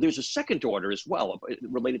 But there's a second order as well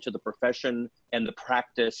related to the profession and the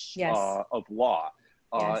practice of law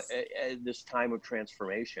at this time of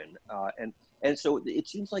transformation. And so it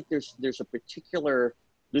seems like this is a particular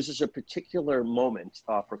moment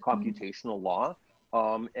for computational law.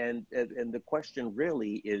 And the question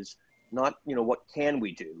really is not, what can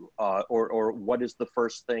we do, or what is the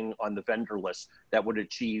first thing on the vendor list that would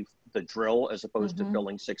achieve the drill as opposed to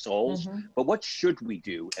filling 6 holes, but what should we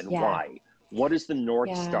do and why? What is the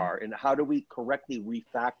North Star, and how do we correctly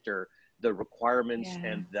refactor the requirements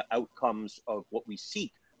and the outcomes of what we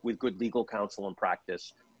seek with good legal counsel and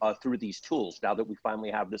practice through these tools, now that we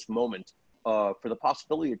finally have this moment for the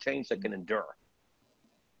possibility of change that can endure?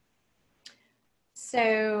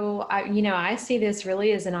 So, I see this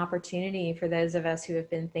really as an opportunity for those of us who have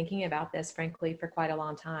been thinking about this, frankly, for quite a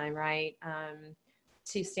long time, right?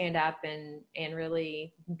 To stand up and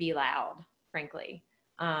really be loud, frankly,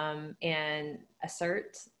 and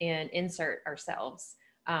assert and insert ourselves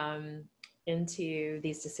into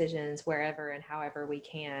these decisions wherever and however we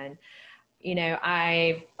can.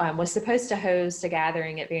 I was supposed to host a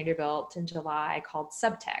gathering at Vanderbilt in July called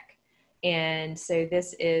Subtech. And so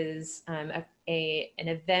this is an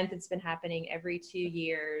event that's been happening every 2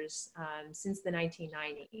 years since the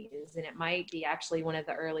 1990s. And it might be actually one of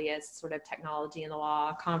the earliest sort of technology in the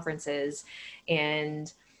law conferences.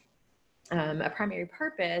 And a primary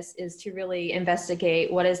purpose is to really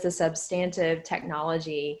investigate what is the substantive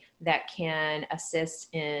technology that can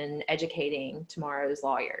assist in educating tomorrow's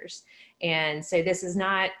lawyers. And so this is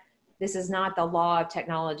not the law of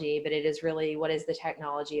technology, but it is really what is the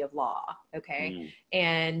technology of law, okay?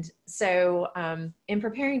 And so in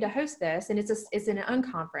preparing to host this, and it's an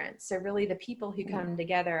unconference, so really the people who come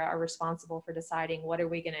together are responsible for deciding what are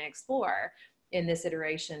we gonna explore in this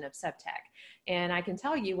iteration of Subtech. And I can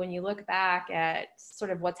tell you, when you look back at sort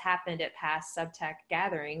of what's happened at past Subtech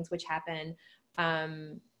gatherings, which happened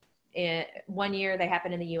in 1 year they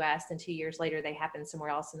happened in the US, and 2 years later they happened somewhere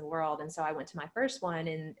else in the world. And so I went to my first one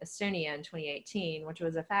in Estonia in 2018, which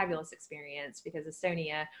was a fabulous experience because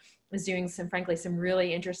Estonia is doing some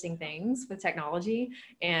really interesting things with technology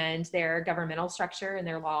and their governmental structure and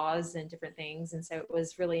their laws and different things. And so it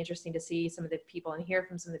was really interesting to see some of the people and hear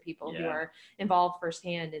from some of the people who are involved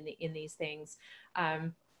firsthand in these things.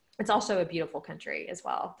 It's also a beautiful country as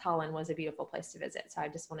well. Tallinn was a beautiful place to visit. So I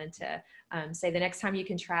just wanted to say the next time you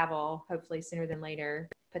can travel, hopefully sooner than later,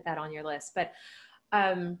 put that on your list. But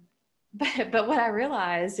what I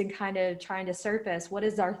realized in kind of trying to surface, what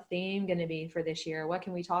is our theme going to be for this year? What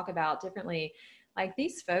can we talk about differently? Like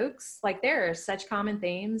these folks, like there are such common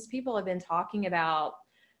themes. People have been talking about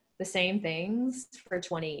the same things for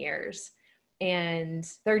 20 years and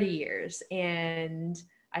 30 years. And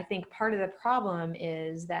I think part of the problem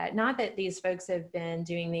is that not that these folks have been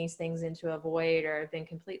doing these things into a void or have been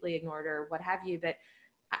completely ignored or what have you, but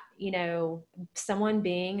someone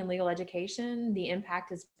being in legal education, the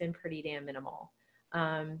impact has been pretty damn minimal.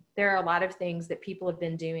 There are a lot of things that people have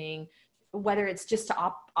been doing, whether it's just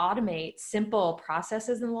to automate simple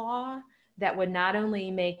processes in law that would not only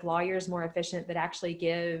make lawyers more efficient, but actually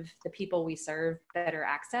give the people we serve better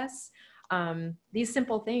access. These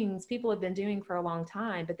simple things people have been doing for a long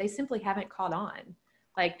time, but they simply haven't caught on.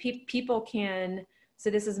 Like people can, so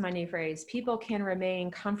this is my new phrase, people can remain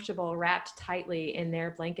comfortable wrapped tightly in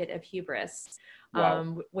their blanket of hubris,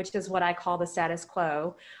 which is what I call the status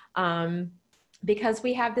quo, because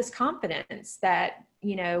we have this confidence that,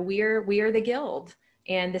 we are the guild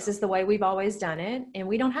and this is the way we've always done it and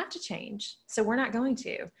we don't have to change. So we're not going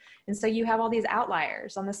to. And so you have all these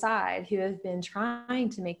outliers on the side who have been trying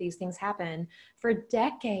to make these things happen for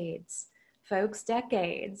decades, folks,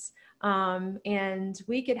 decades. And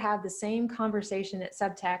we could have the same conversation at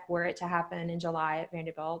Subtech were it to happen in July at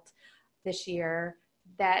Vanderbilt this year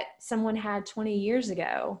that someone had 20 years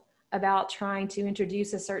ago about trying to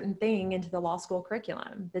introduce a certain thing into the law school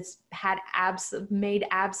curriculum that's made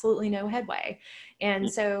absolutely no headway. And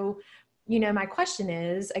so, my question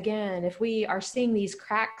is, again, if we are seeing these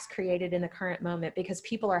cracks created in the current moment because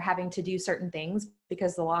people are having to do certain things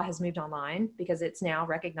because the law has moved online, because it's now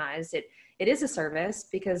recognized it is a service,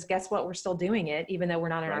 because guess what, we're still doing it even though we're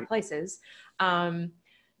not in our places.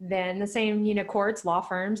 Then the same, courts, law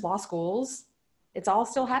firms, law schools, it's all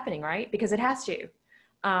still happening, right? Because it has to.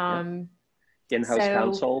 In-house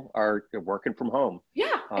counsel are working from home.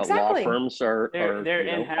 Yeah, exactly. Law firms are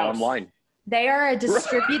in-house. online. They are a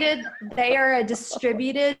distributed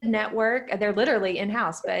network. They're literally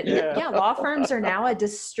in-house, but law firms are now a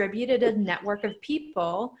distributed network of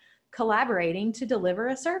people collaborating to deliver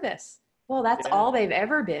a service. Well, that's all they've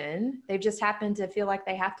ever been. They've just happened to feel like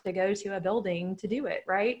they have to go to a building to do it,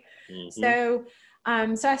 right? So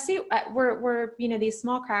I see we're these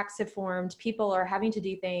small cracks have formed. People are having to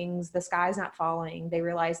do things. The sky's not falling. They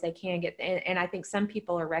realize they can get, and I think some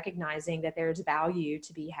people are recognizing that there's value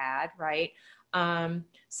to be had, right?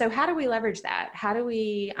 So how do we leverage that? How do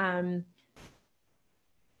we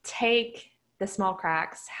take the small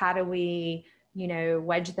cracks? How do we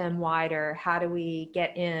wedge them wider? How do we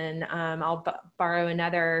get in? I'll borrow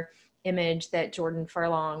another image that Jordan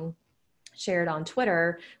Furlong shared on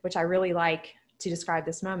Twitter, which I really like to describe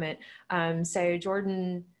this moment. So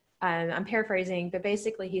Jordan, I'm paraphrasing, but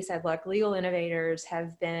basically he said, look, legal innovators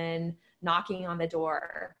have been knocking on the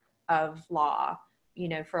door of law,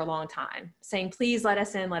 for a long time, saying, please let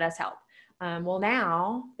us in, let us help. Well,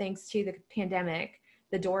 now, thanks to the pandemic,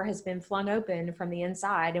 the door has been flung open from the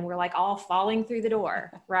inside and we're like all falling through the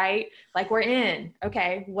door, right? Like we're in,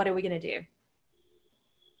 okay, what are we going to do?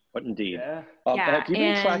 But indeed. Yeah. Have you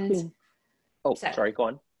been tracking? Oh, sorry, go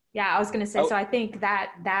on. Yeah, I was going to say, so I think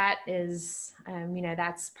that is,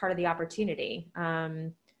 that's part of the opportunity.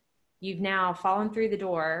 You've now fallen through the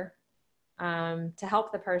door to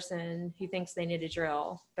help the person who thinks they need a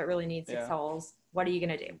drill, but really needs 6 holes. What are you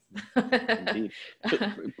going to do? Indeed. So,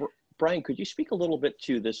 Brian, could you speak a little bit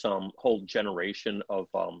to this whole generation of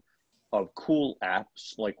cool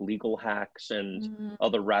apps like Legal Hacks and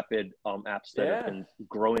other rapid apps that have been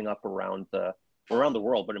growing up around the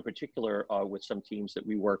world, but in particular with some teams that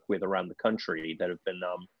we work with around the country that have been,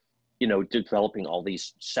 developing all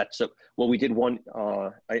these sets of, well, we did one,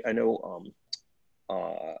 I know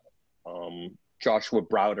Joshua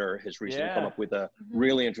Browder has recently come up with a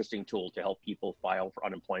really interesting tool to help people file for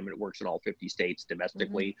unemployment. It works in all 50 states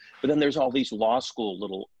domestically, but then there's all these law school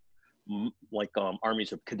little,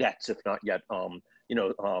 armies of cadets, if not yet,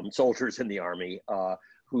 soldiers in the army,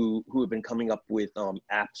 who have been coming up with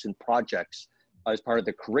apps and projects as part of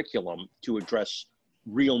the curriculum to address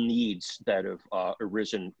real needs that have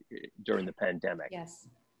arisen during the pandemic. Yes.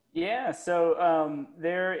 Yeah. So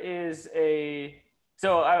there is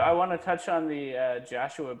I want to touch on the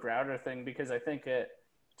Joshua Browder thing because I think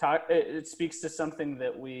it speaks to something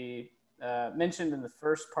that we mentioned in the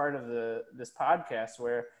first part of this podcast,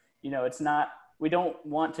 where we don't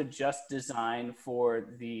want to just design for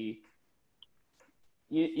the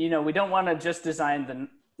we don't want to just design the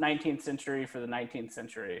 19th century for the 19th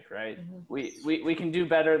century, right? We can do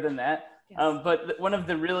better than that. Yes. But one of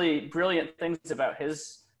the really brilliant things about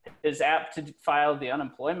his app to file the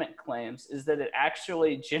unemployment claims is that it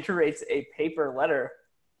actually generates a paper letter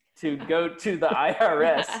to go to the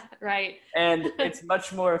IRS. Right. And it's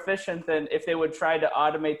much more efficient than if they would try to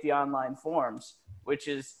automate the online forms, which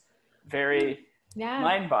is very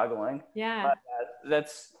mind-boggling. Yeah. But,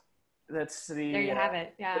 that's the there you have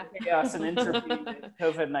it. Yeah. the chaos and entropy of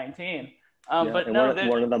COVID-19. But and no,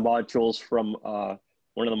 one of the modules from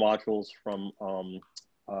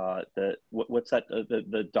what's that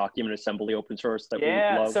the document assembly open source that we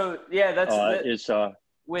love. So that's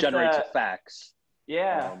generates a fax.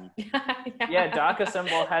 DocAssemble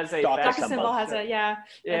has a DocAssemble has a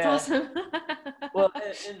that's awesome. Well,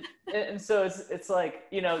 and so it's like,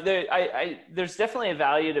 there's definitely a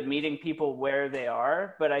value to meeting people where they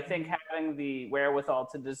are, but I think having the wherewithal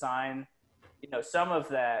to design some of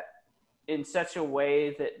that in such a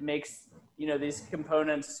way that makes these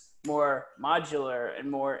components more modular and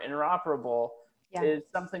more interoperable is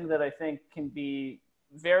something that I think can be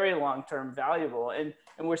very long-term valuable, and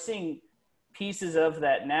we're seeing pieces of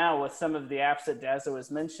that now with some of the apps that Dazza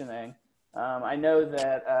was mentioning. I know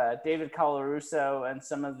that David Colarusso and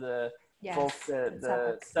some of the folks at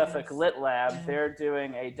the Suffolk Lit Lab, they're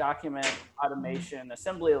doing a document automation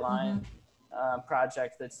assembly line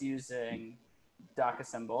project that's using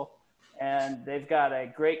DocAssemble. and they've got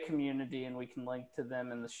a great community, and we can link to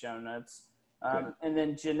them in the show notes. And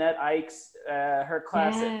then Jeanette Ikes, her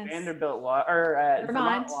class at Vanderbilt Law, or at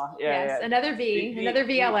Vermont Law. Yeah. Another another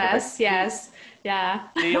VLS. Yes. Yeah.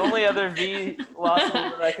 The only other V law school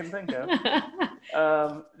that I can think of.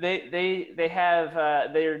 They have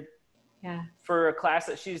they're for a class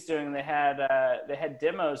that she's doing. They had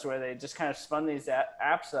demos where they just kind of spun these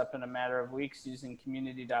apps up in a matter of weeks using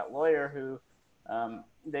Community.lawyer, who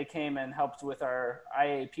they came and helped with our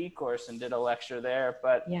IAP course and did a lecture there.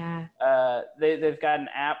 But they've got an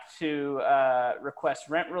app to request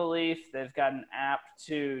rent relief. They've got an app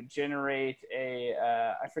to generate a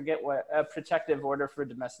protective order for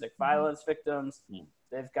domestic violence victims.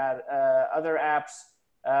 They've got other apps.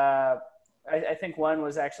 I think one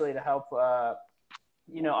was actually to help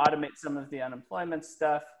automate some of the unemployment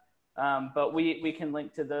stuff. But we can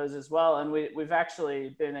link to those as well. And we've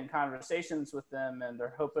actually been in conversations with them, and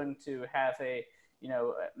they're hoping to have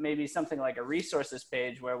maybe something like a resources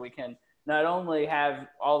page where we can not only have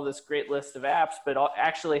all this great list of apps, but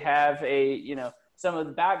actually have some of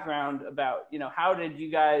the background about, how did you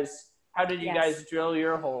guys drill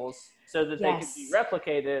your holes so that they could be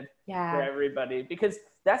replicated for everybody? Because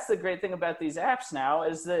that's the great thing about these apps now,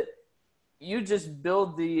 is that you just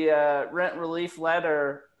build the rent relief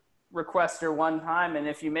letter requester one time, and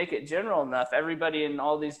if you make it general enough, everybody in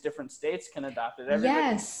all these different states can adopt it.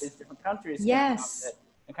 Everybody in these different countries can adopt it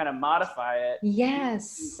and kind of modify it.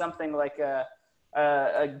 Something like a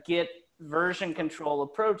Git version control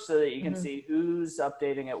approach, so that you can see who's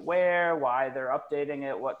updating it where, why they're updating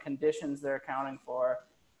it, what conditions they're accounting for.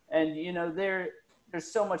 And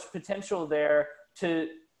there's so much potential there to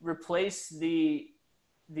replace the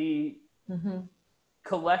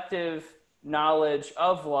collective knowledge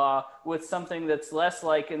of law with something that's less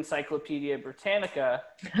like Encyclopedia Britannica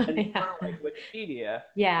and more like Wikipedia.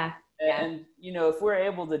 And if we're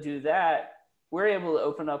able to do that, we're able to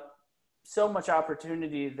open up so much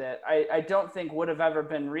opportunity that I don't think would have ever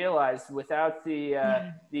been realized without the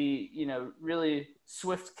really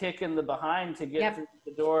swift kick in the behind to get through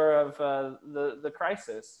the door of the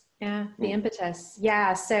crisis. The impetus.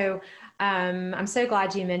 So I'm so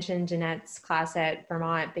glad you mentioned Jeanette's class at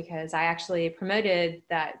Vermont, because I actually promoted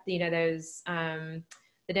that, those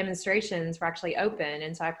the demonstrations were actually open.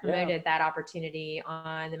 And so I promoted that opportunity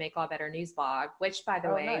on the Make Law Better news blog, which, by the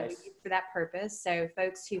way, we use for that purpose. So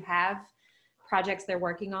folks who have projects they're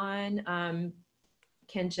working on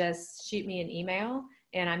can just shoot me an email,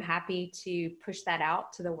 and I'm happy to push that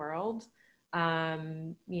out to the world.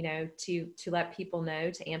 To let people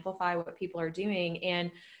know, to amplify what people are doing.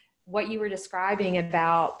 And what you were describing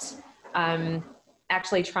about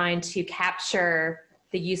actually trying to capture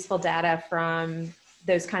the useful data from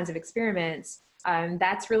those kinds of experiments,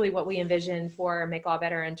 that's really what we envision for Make Law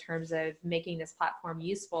Better in terms of making this platform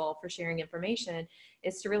useful for sharing information,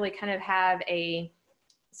 is to really kind of have a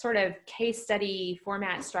sort of case study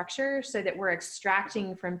format structure, so that we're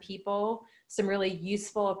extracting from people some really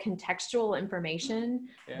useful contextual information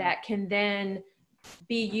that can then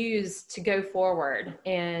be used to go forward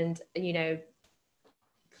and,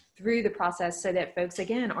 through the process, so that folks,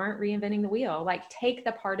 again, aren't reinventing the wheel. Like, take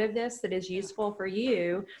the part of this that is useful for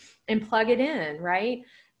you and plug it in, right?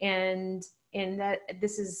 And that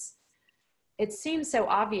it seems so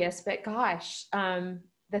obvious, but gosh,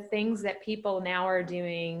 the things that people now are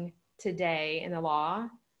doing today in the law,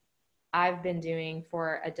 I've been doing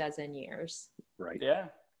for a dozen years. Right. Yeah.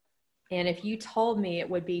 And if you told me it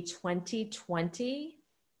would be 2020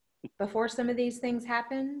 before some of these things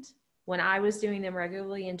happened, when I was doing them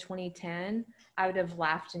regularly in 2010, I would have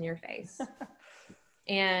laughed in your face.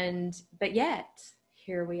 But yet,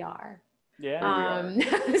 here we are.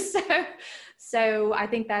 So I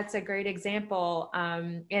think that's a great example.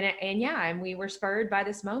 And we were spurred by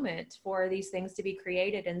this moment for these things to be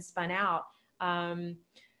created and spun out.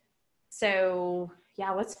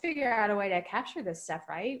 Let's figure out a way to capture this stuff,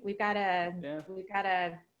 right? We've got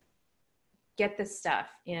to get this stuff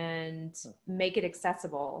and make it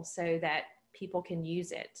accessible so that people can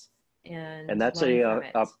use it. And that's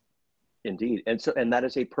indeed. And that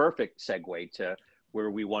is a perfect segue to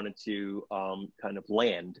where we wanted to kind of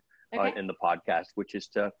land in the podcast, which is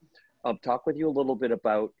to talk with you a little bit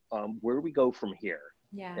about where we go from here.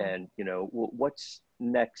 And, what's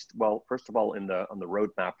next? Well, first of all, on the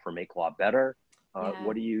roadmap for Make Law Better,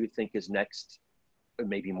 what do you think is next?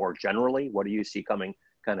 Maybe more generally, what do you see coming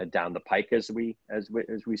kind of down the pike, as we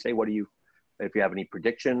say? What do you, if you have any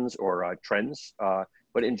predictions or trends?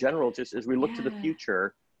 But in general, just as we look to the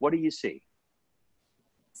future, what do you see?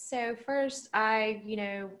 So first, I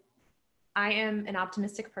am an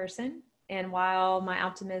optimistic person, And while my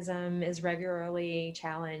optimism is regularly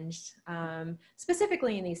challenged,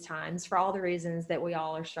 specifically in these times, for all the reasons that we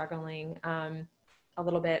all are struggling a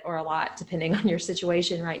little bit or a lot, depending on your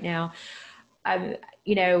situation right now,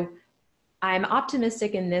 you know, I'm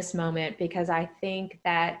optimistic in this moment because I think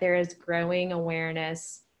that there is growing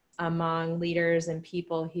awareness among leaders and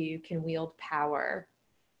people who can wield power,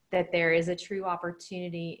 that there is a true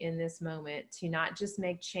opportunity in this moment to not just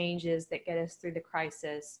make changes that get us through the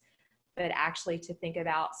crisis, but actually to think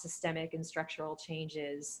about systemic and structural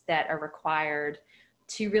changes that are required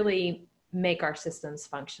to really make our systems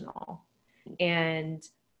functional. And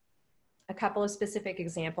a couple of specific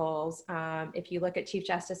examples. If you look at Chief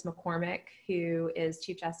Justice McCormick, who is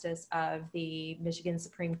Chief Justice of the Michigan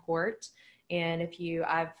Supreme Court, and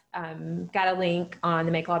I've got a link on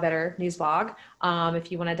the Make Law Better news blog.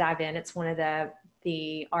 If you want to dive in, it's one of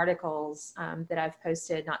the articles that I've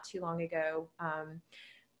posted not too long ago.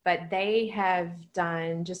 But they have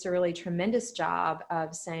done just a really tremendous job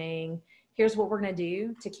of saying, here's what we're going to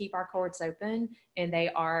do to keep our courts open. And they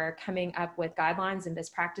are coming up with guidelines and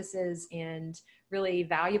best practices and really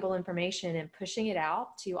valuable information and pushing it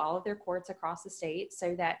out to all of their courts across the state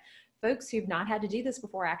so that folks who've not had to do this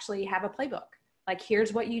before actually have a playbook. Like,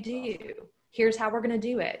 here's what you do. Here's how we're going to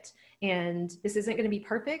do it. And this isn't going to be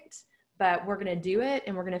perfect, but we're going to do it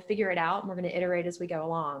and we're going to figure it out and we're going to iterate as we go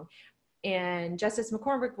along. And Justice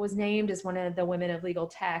McCormick was named as one of the women of legal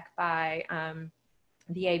tech by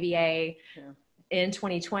the ABA in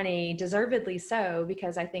 2020, deservedly so,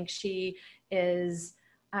 because I think she is,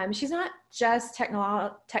 she's not just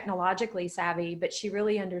technologically savvy, but she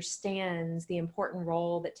really understands the important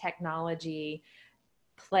role that technology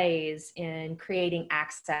plays in creating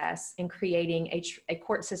access and creating a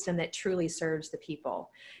court system that truly serves the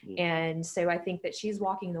people. And so I think that she's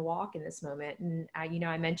walking the walk in this moment. And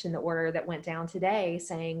I mentioned the order that went down today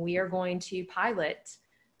saying we are going to pilot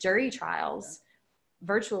jury trials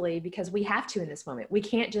virtually because we have to in this moment. We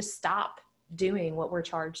can't just stop doing what we're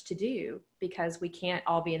charged to do because we can't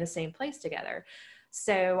all be in the same place together.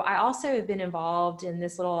 So I also have been involved in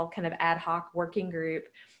this little kind of ad hoc working group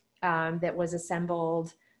that was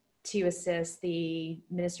assembled to assist the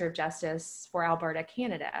Minister of Justice for Alberta,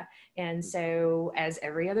 Canada. And so as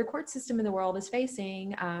every other court system in the world is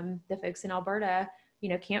facing, the folks in Alberta,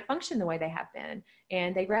 can't function the way they have been.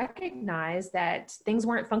 And they recognize that things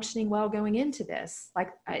weren't functioning well going into this, like,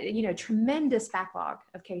 tremendous backlog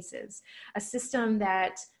of cases, a system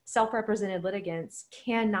that self-represented litigants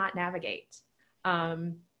cannot navigate.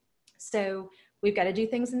 So we've got to do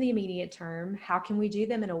things in the immediate term. How can we do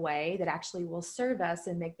them in a way that actually will serve us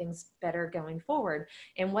and make things better going forward?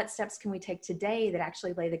 And what steps can we take today that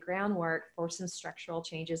actually lay the groundwork for some structural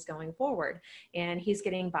changes going forward? And he's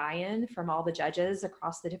getting buy-in from all the judges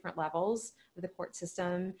across the different levels of the court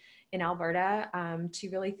system in Alberta to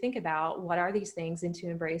really think about what are these things and to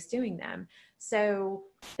embrace doing them. So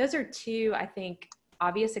those are two, I think,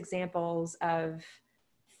 obvious examples of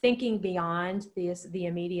thinking beyond the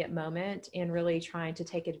immediate moment and really trying to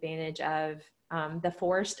take advantage of the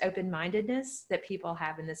forced open-mindedness that people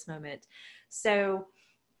have in this moment. So,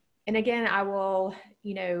 and again, I will,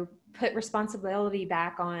 put responsibility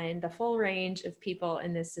back on the full range of people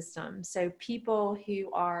in this system. So people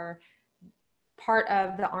who are part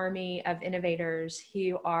of the army of innovators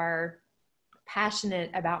who are passionate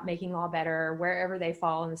about making law better wherever they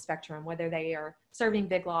fall in the spectrum, whether they are serving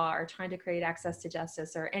big law or trying to create access to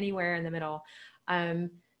justice or anywhere in the middle.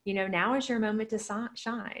 Now is your moment to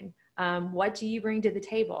shine. What do you bring to the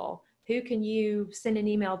table? Who can you send an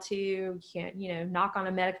email to? Knock on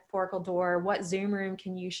a metaphorical door. What Zoom room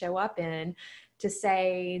can you show up in to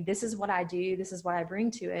say, this is what I do, this is what I bring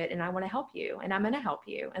to it, and I want to help you, and I'm going to help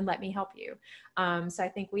you, and let me help you. So I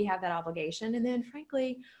think we have that obligation. And then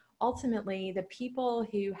frankly, ultimately, the people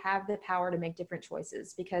who have the power to make different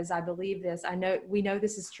choices, because I believe this, we know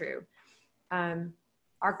this is true.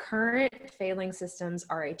 Our current failing systems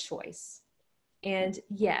are a choice. And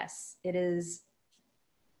yes, it is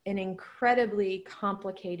an incredibly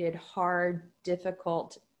complicated, hard,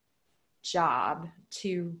 difficult job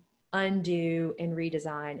to undo and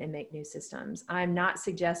redesign and make new systems. I'm not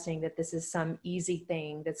suggesting that this is some easy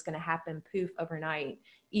thing that's going to happen poof overnight,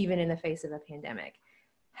 even in the face of a pandemic.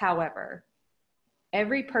 However,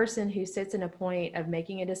 every person who sits in a point of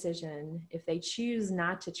making a decision, if they choose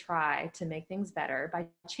not to try to make things better by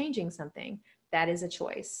changing something, that is a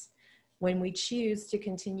choice. When we choose to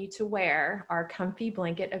continue to wear our comfy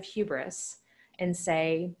blanket of hubris and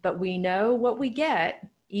say, but we know what we get,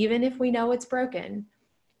 even if we know it's broken,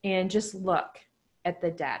 and just look at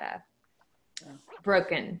the data.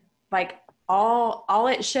 Broken, like all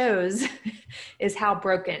it shows is how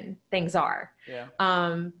broken things are. Yeah.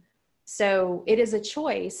 So it is a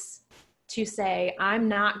choice to say, I'm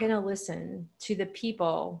not going to listen to the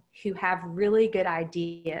people who have really good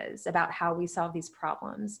ideas about how we solve these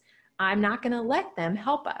problems. I'm not going to let them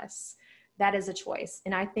help us. That is a choice.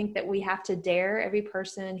 And I think that we have to dare every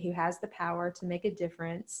person who has the power to make a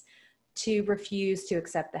difference to refuse to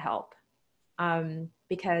accept the help.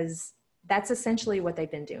 Because that's essentially what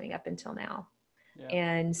they've been doing up until now. Yeah.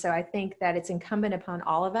 And so I think that it's incumbent upon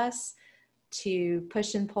all of us to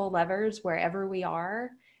push and pull levers wherever we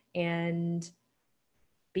are and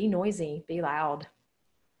be noisy, be loud.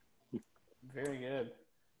 Very good.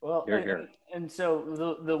 Well, here. And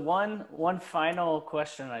so the one final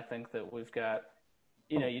question I think that we've got,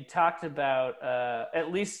 you talked about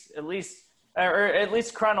at least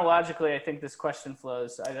chronologically, I think this question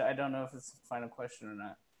flows. I don't know if it's the final question or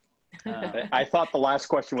not. I thought the last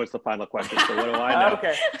question was the final question. So what do I know?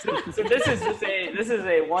 Okay. So this is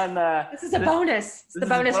a bonus. It's the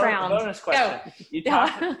bonus round. Bonus question. You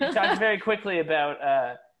talked very quickly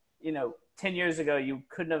about 10 years ago, you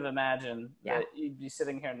couldn't have imagined that you'd be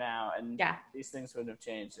sitting here now and these things wouldn't have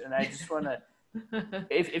changed. And I just want to,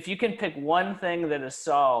 if you can pick one thing that is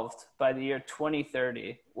solved by the year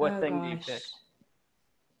 2030, what thing do you pick?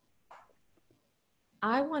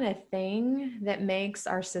 I want a thing that makes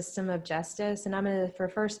our system of justice, and I'm going to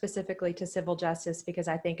refer specifically to civil justice because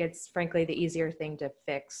I think it's frankly the easier thing to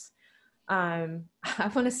fix. I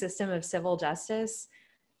want a system of civil justice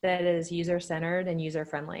that is user-centered and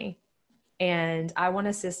user-friendly. And I want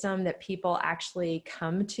a system that people actually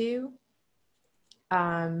come to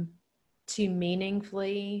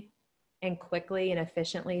meaningfully and quickly and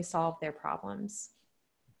efficiently solve their problems.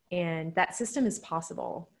 And that system is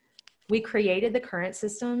possible. We created the current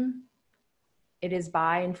system. It is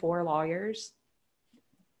by and for lawyers.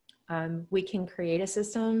 We can create a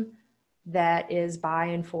system that is by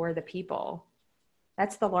and for the people.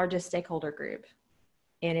 That's the largest stakeholder group.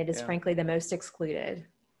 And it is frankly the most excluded.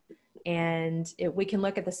 And we can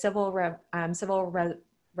look at the Civil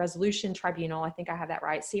Resolution Tribunal, I think I have that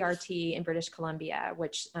right, CRT in British Columbia,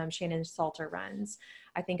 which Shannon Salter runs,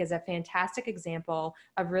 I think is a fantastic example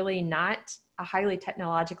of really not a highly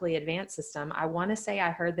technologically advanced system. I want to say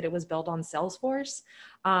I heard that it was built on Salesforce,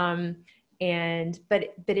 but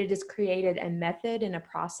it has created a method and a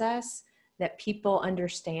process that people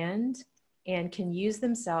understand and can use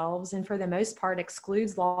themselves, and for the most part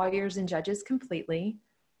excludes lawyers and judges completely.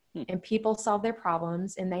 And people solve their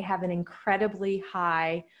problems, and they have an incredibly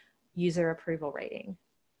high user approval rating.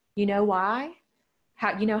 You know why? How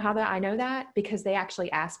I know that? Because they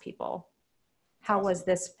actually ask people, how was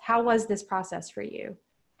this process for you?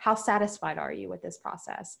 How satisfied are you with this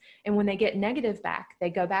process? And when they get negative back, they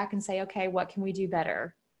go back and say, okay, what can we do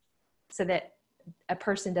better so that a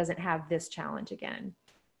person doesn't have this challenge again?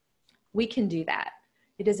 We can do that.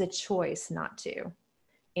 It is a choice not to.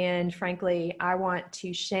 And frankly, I want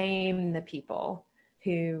to shame the people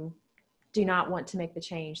who do not want to make the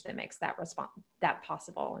change that makes that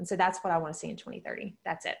possible. And so that's what I want to see in 2030.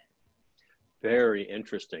 That's it. Very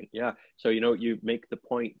interesting. Yeah. So, you make the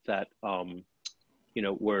point that,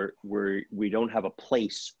 we don't have a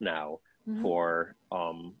place now for,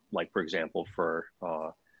 like, for example, for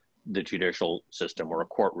the judicial system or a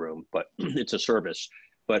courtroom, but it's a service.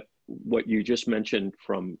 But what you just mentioned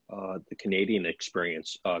from the Canadian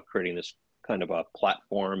experience, creating this kind of a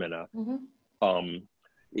platform and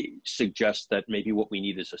it suggests that maybe what we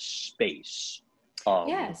need is a space.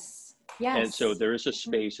 Yes. And so there is a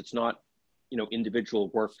space. It's not, individual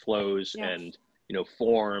workflows and,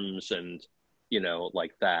 forms and,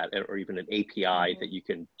 like that, or even an API that you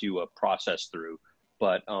can do a process through.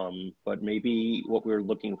 But maybe what we're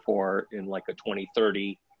looking for in like a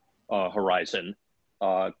 2030 horizon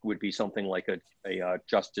would be something like a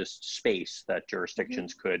justice space that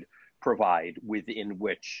jurisdictions could provide, within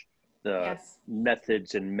which the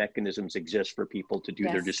methods and mechanisms exist for people to do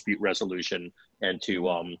their dispute resolution and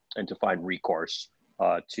to find recourse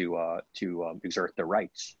to exert their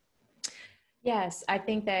rights. Yes, I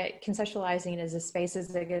think that conceptualizing it as a space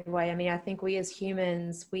is a good way. I mean, I think we as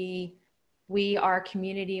humans, we are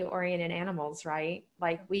community-oriented animals, right?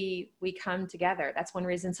 Like we come together. That's one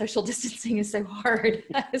reason social distancing is so hard.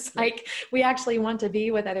 It's like we actually want to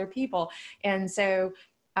be with other people. And so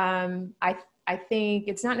I think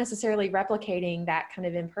it's not necessarily replicating that kind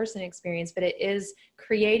of in-person experience, but it is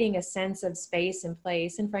creating a sense of space and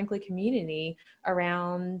place and frankly community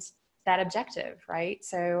around that objective, right?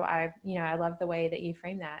 So I love the way that you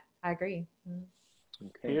frame that. I agree.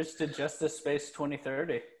 Okay. Here's to Justice Space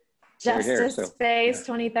 2030. Justice So, Space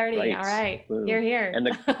 2030. right. All right. Boom. You're here. And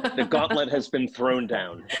the gauntlet has been thrown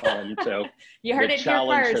down. So you heard the it here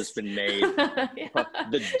challenge first. has been made. Yeah.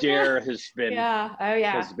 The dare has been Yeah. Oh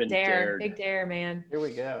yeah. has been Dare. dared. Big dare, man. Here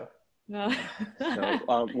we go. No.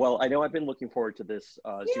 So, well, I know I've been looking forward to this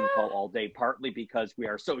Zoom Yeah. call all day, partly because we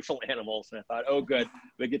are social animals. And I thought, oh, good,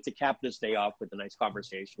 we get to cap this day off with a nice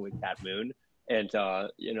conversation with Kat Moon. And,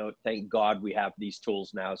 you know, thank God we have these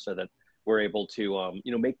tools now so that we're able to,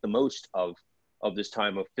 you know, make the most of this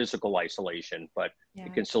time of physical isolation, but Yeah.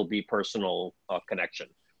 it can still be personal connection.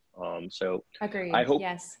 So Agreed. I hope.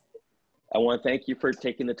 Yes. I want to thank you for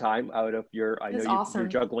taking the time out of your, I know Awesome. you're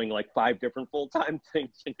juggling like 5 different full-time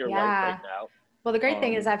things in your life right now. Well, the great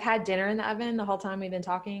thing is I've had dinner in the oven the whole time we've been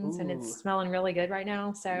talking, and it's smelling really good right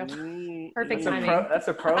now. So perfect timing. That's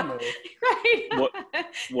a pro move. Right.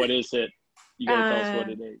 What is it? You gotta tell us what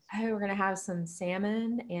it is. Oh, we're gonna have some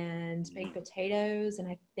salmon and baked potatoes, and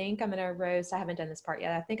I think I'm gonna roast. I haven't done this part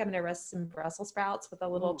yet. I think I'm gonna roast some Brussels sprouts with a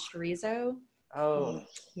little chorizo. Oh,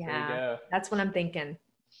 yeah, there you go. That's what I'm thinking.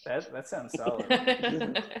 That sounds solid.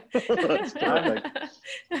 That's perfect.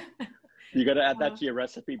 You got to add that to your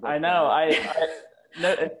recipe book. I know.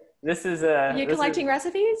 No, this is you collecting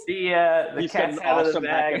recipes? The cat's out of the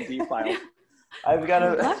bag. file. I've got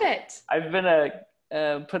to love it. I've been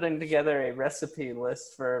putting together a recipe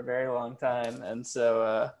list for a very long time, and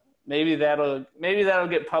so maybe that'll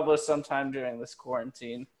get published sometime during this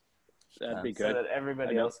quarantine. That'd be good. So that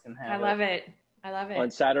everybody else can have it. I love it. On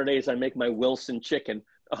Saturdays, I make my Wilson chicken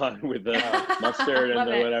with the mustard and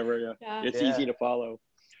the whatever. Yeah. It's easy to follow.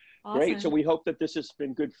 Awesome. Great. So we hope that this has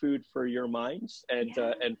been good food for your minds and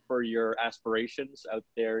for your aspirations out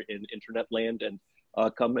there in internet land. And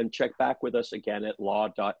come and check back with us again at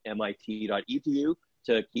Law.MIT.edu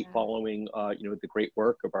to keep following, you know, the great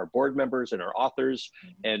work of our board members and our authors,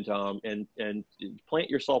 and plant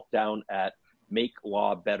yourself down at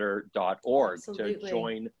makelawbetter.org to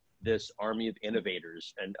join this army of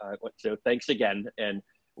innovators. And so thanks again, and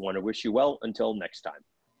I want to wish you well until next time.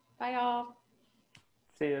 Bye, y'all.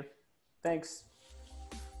 See you. Thanks.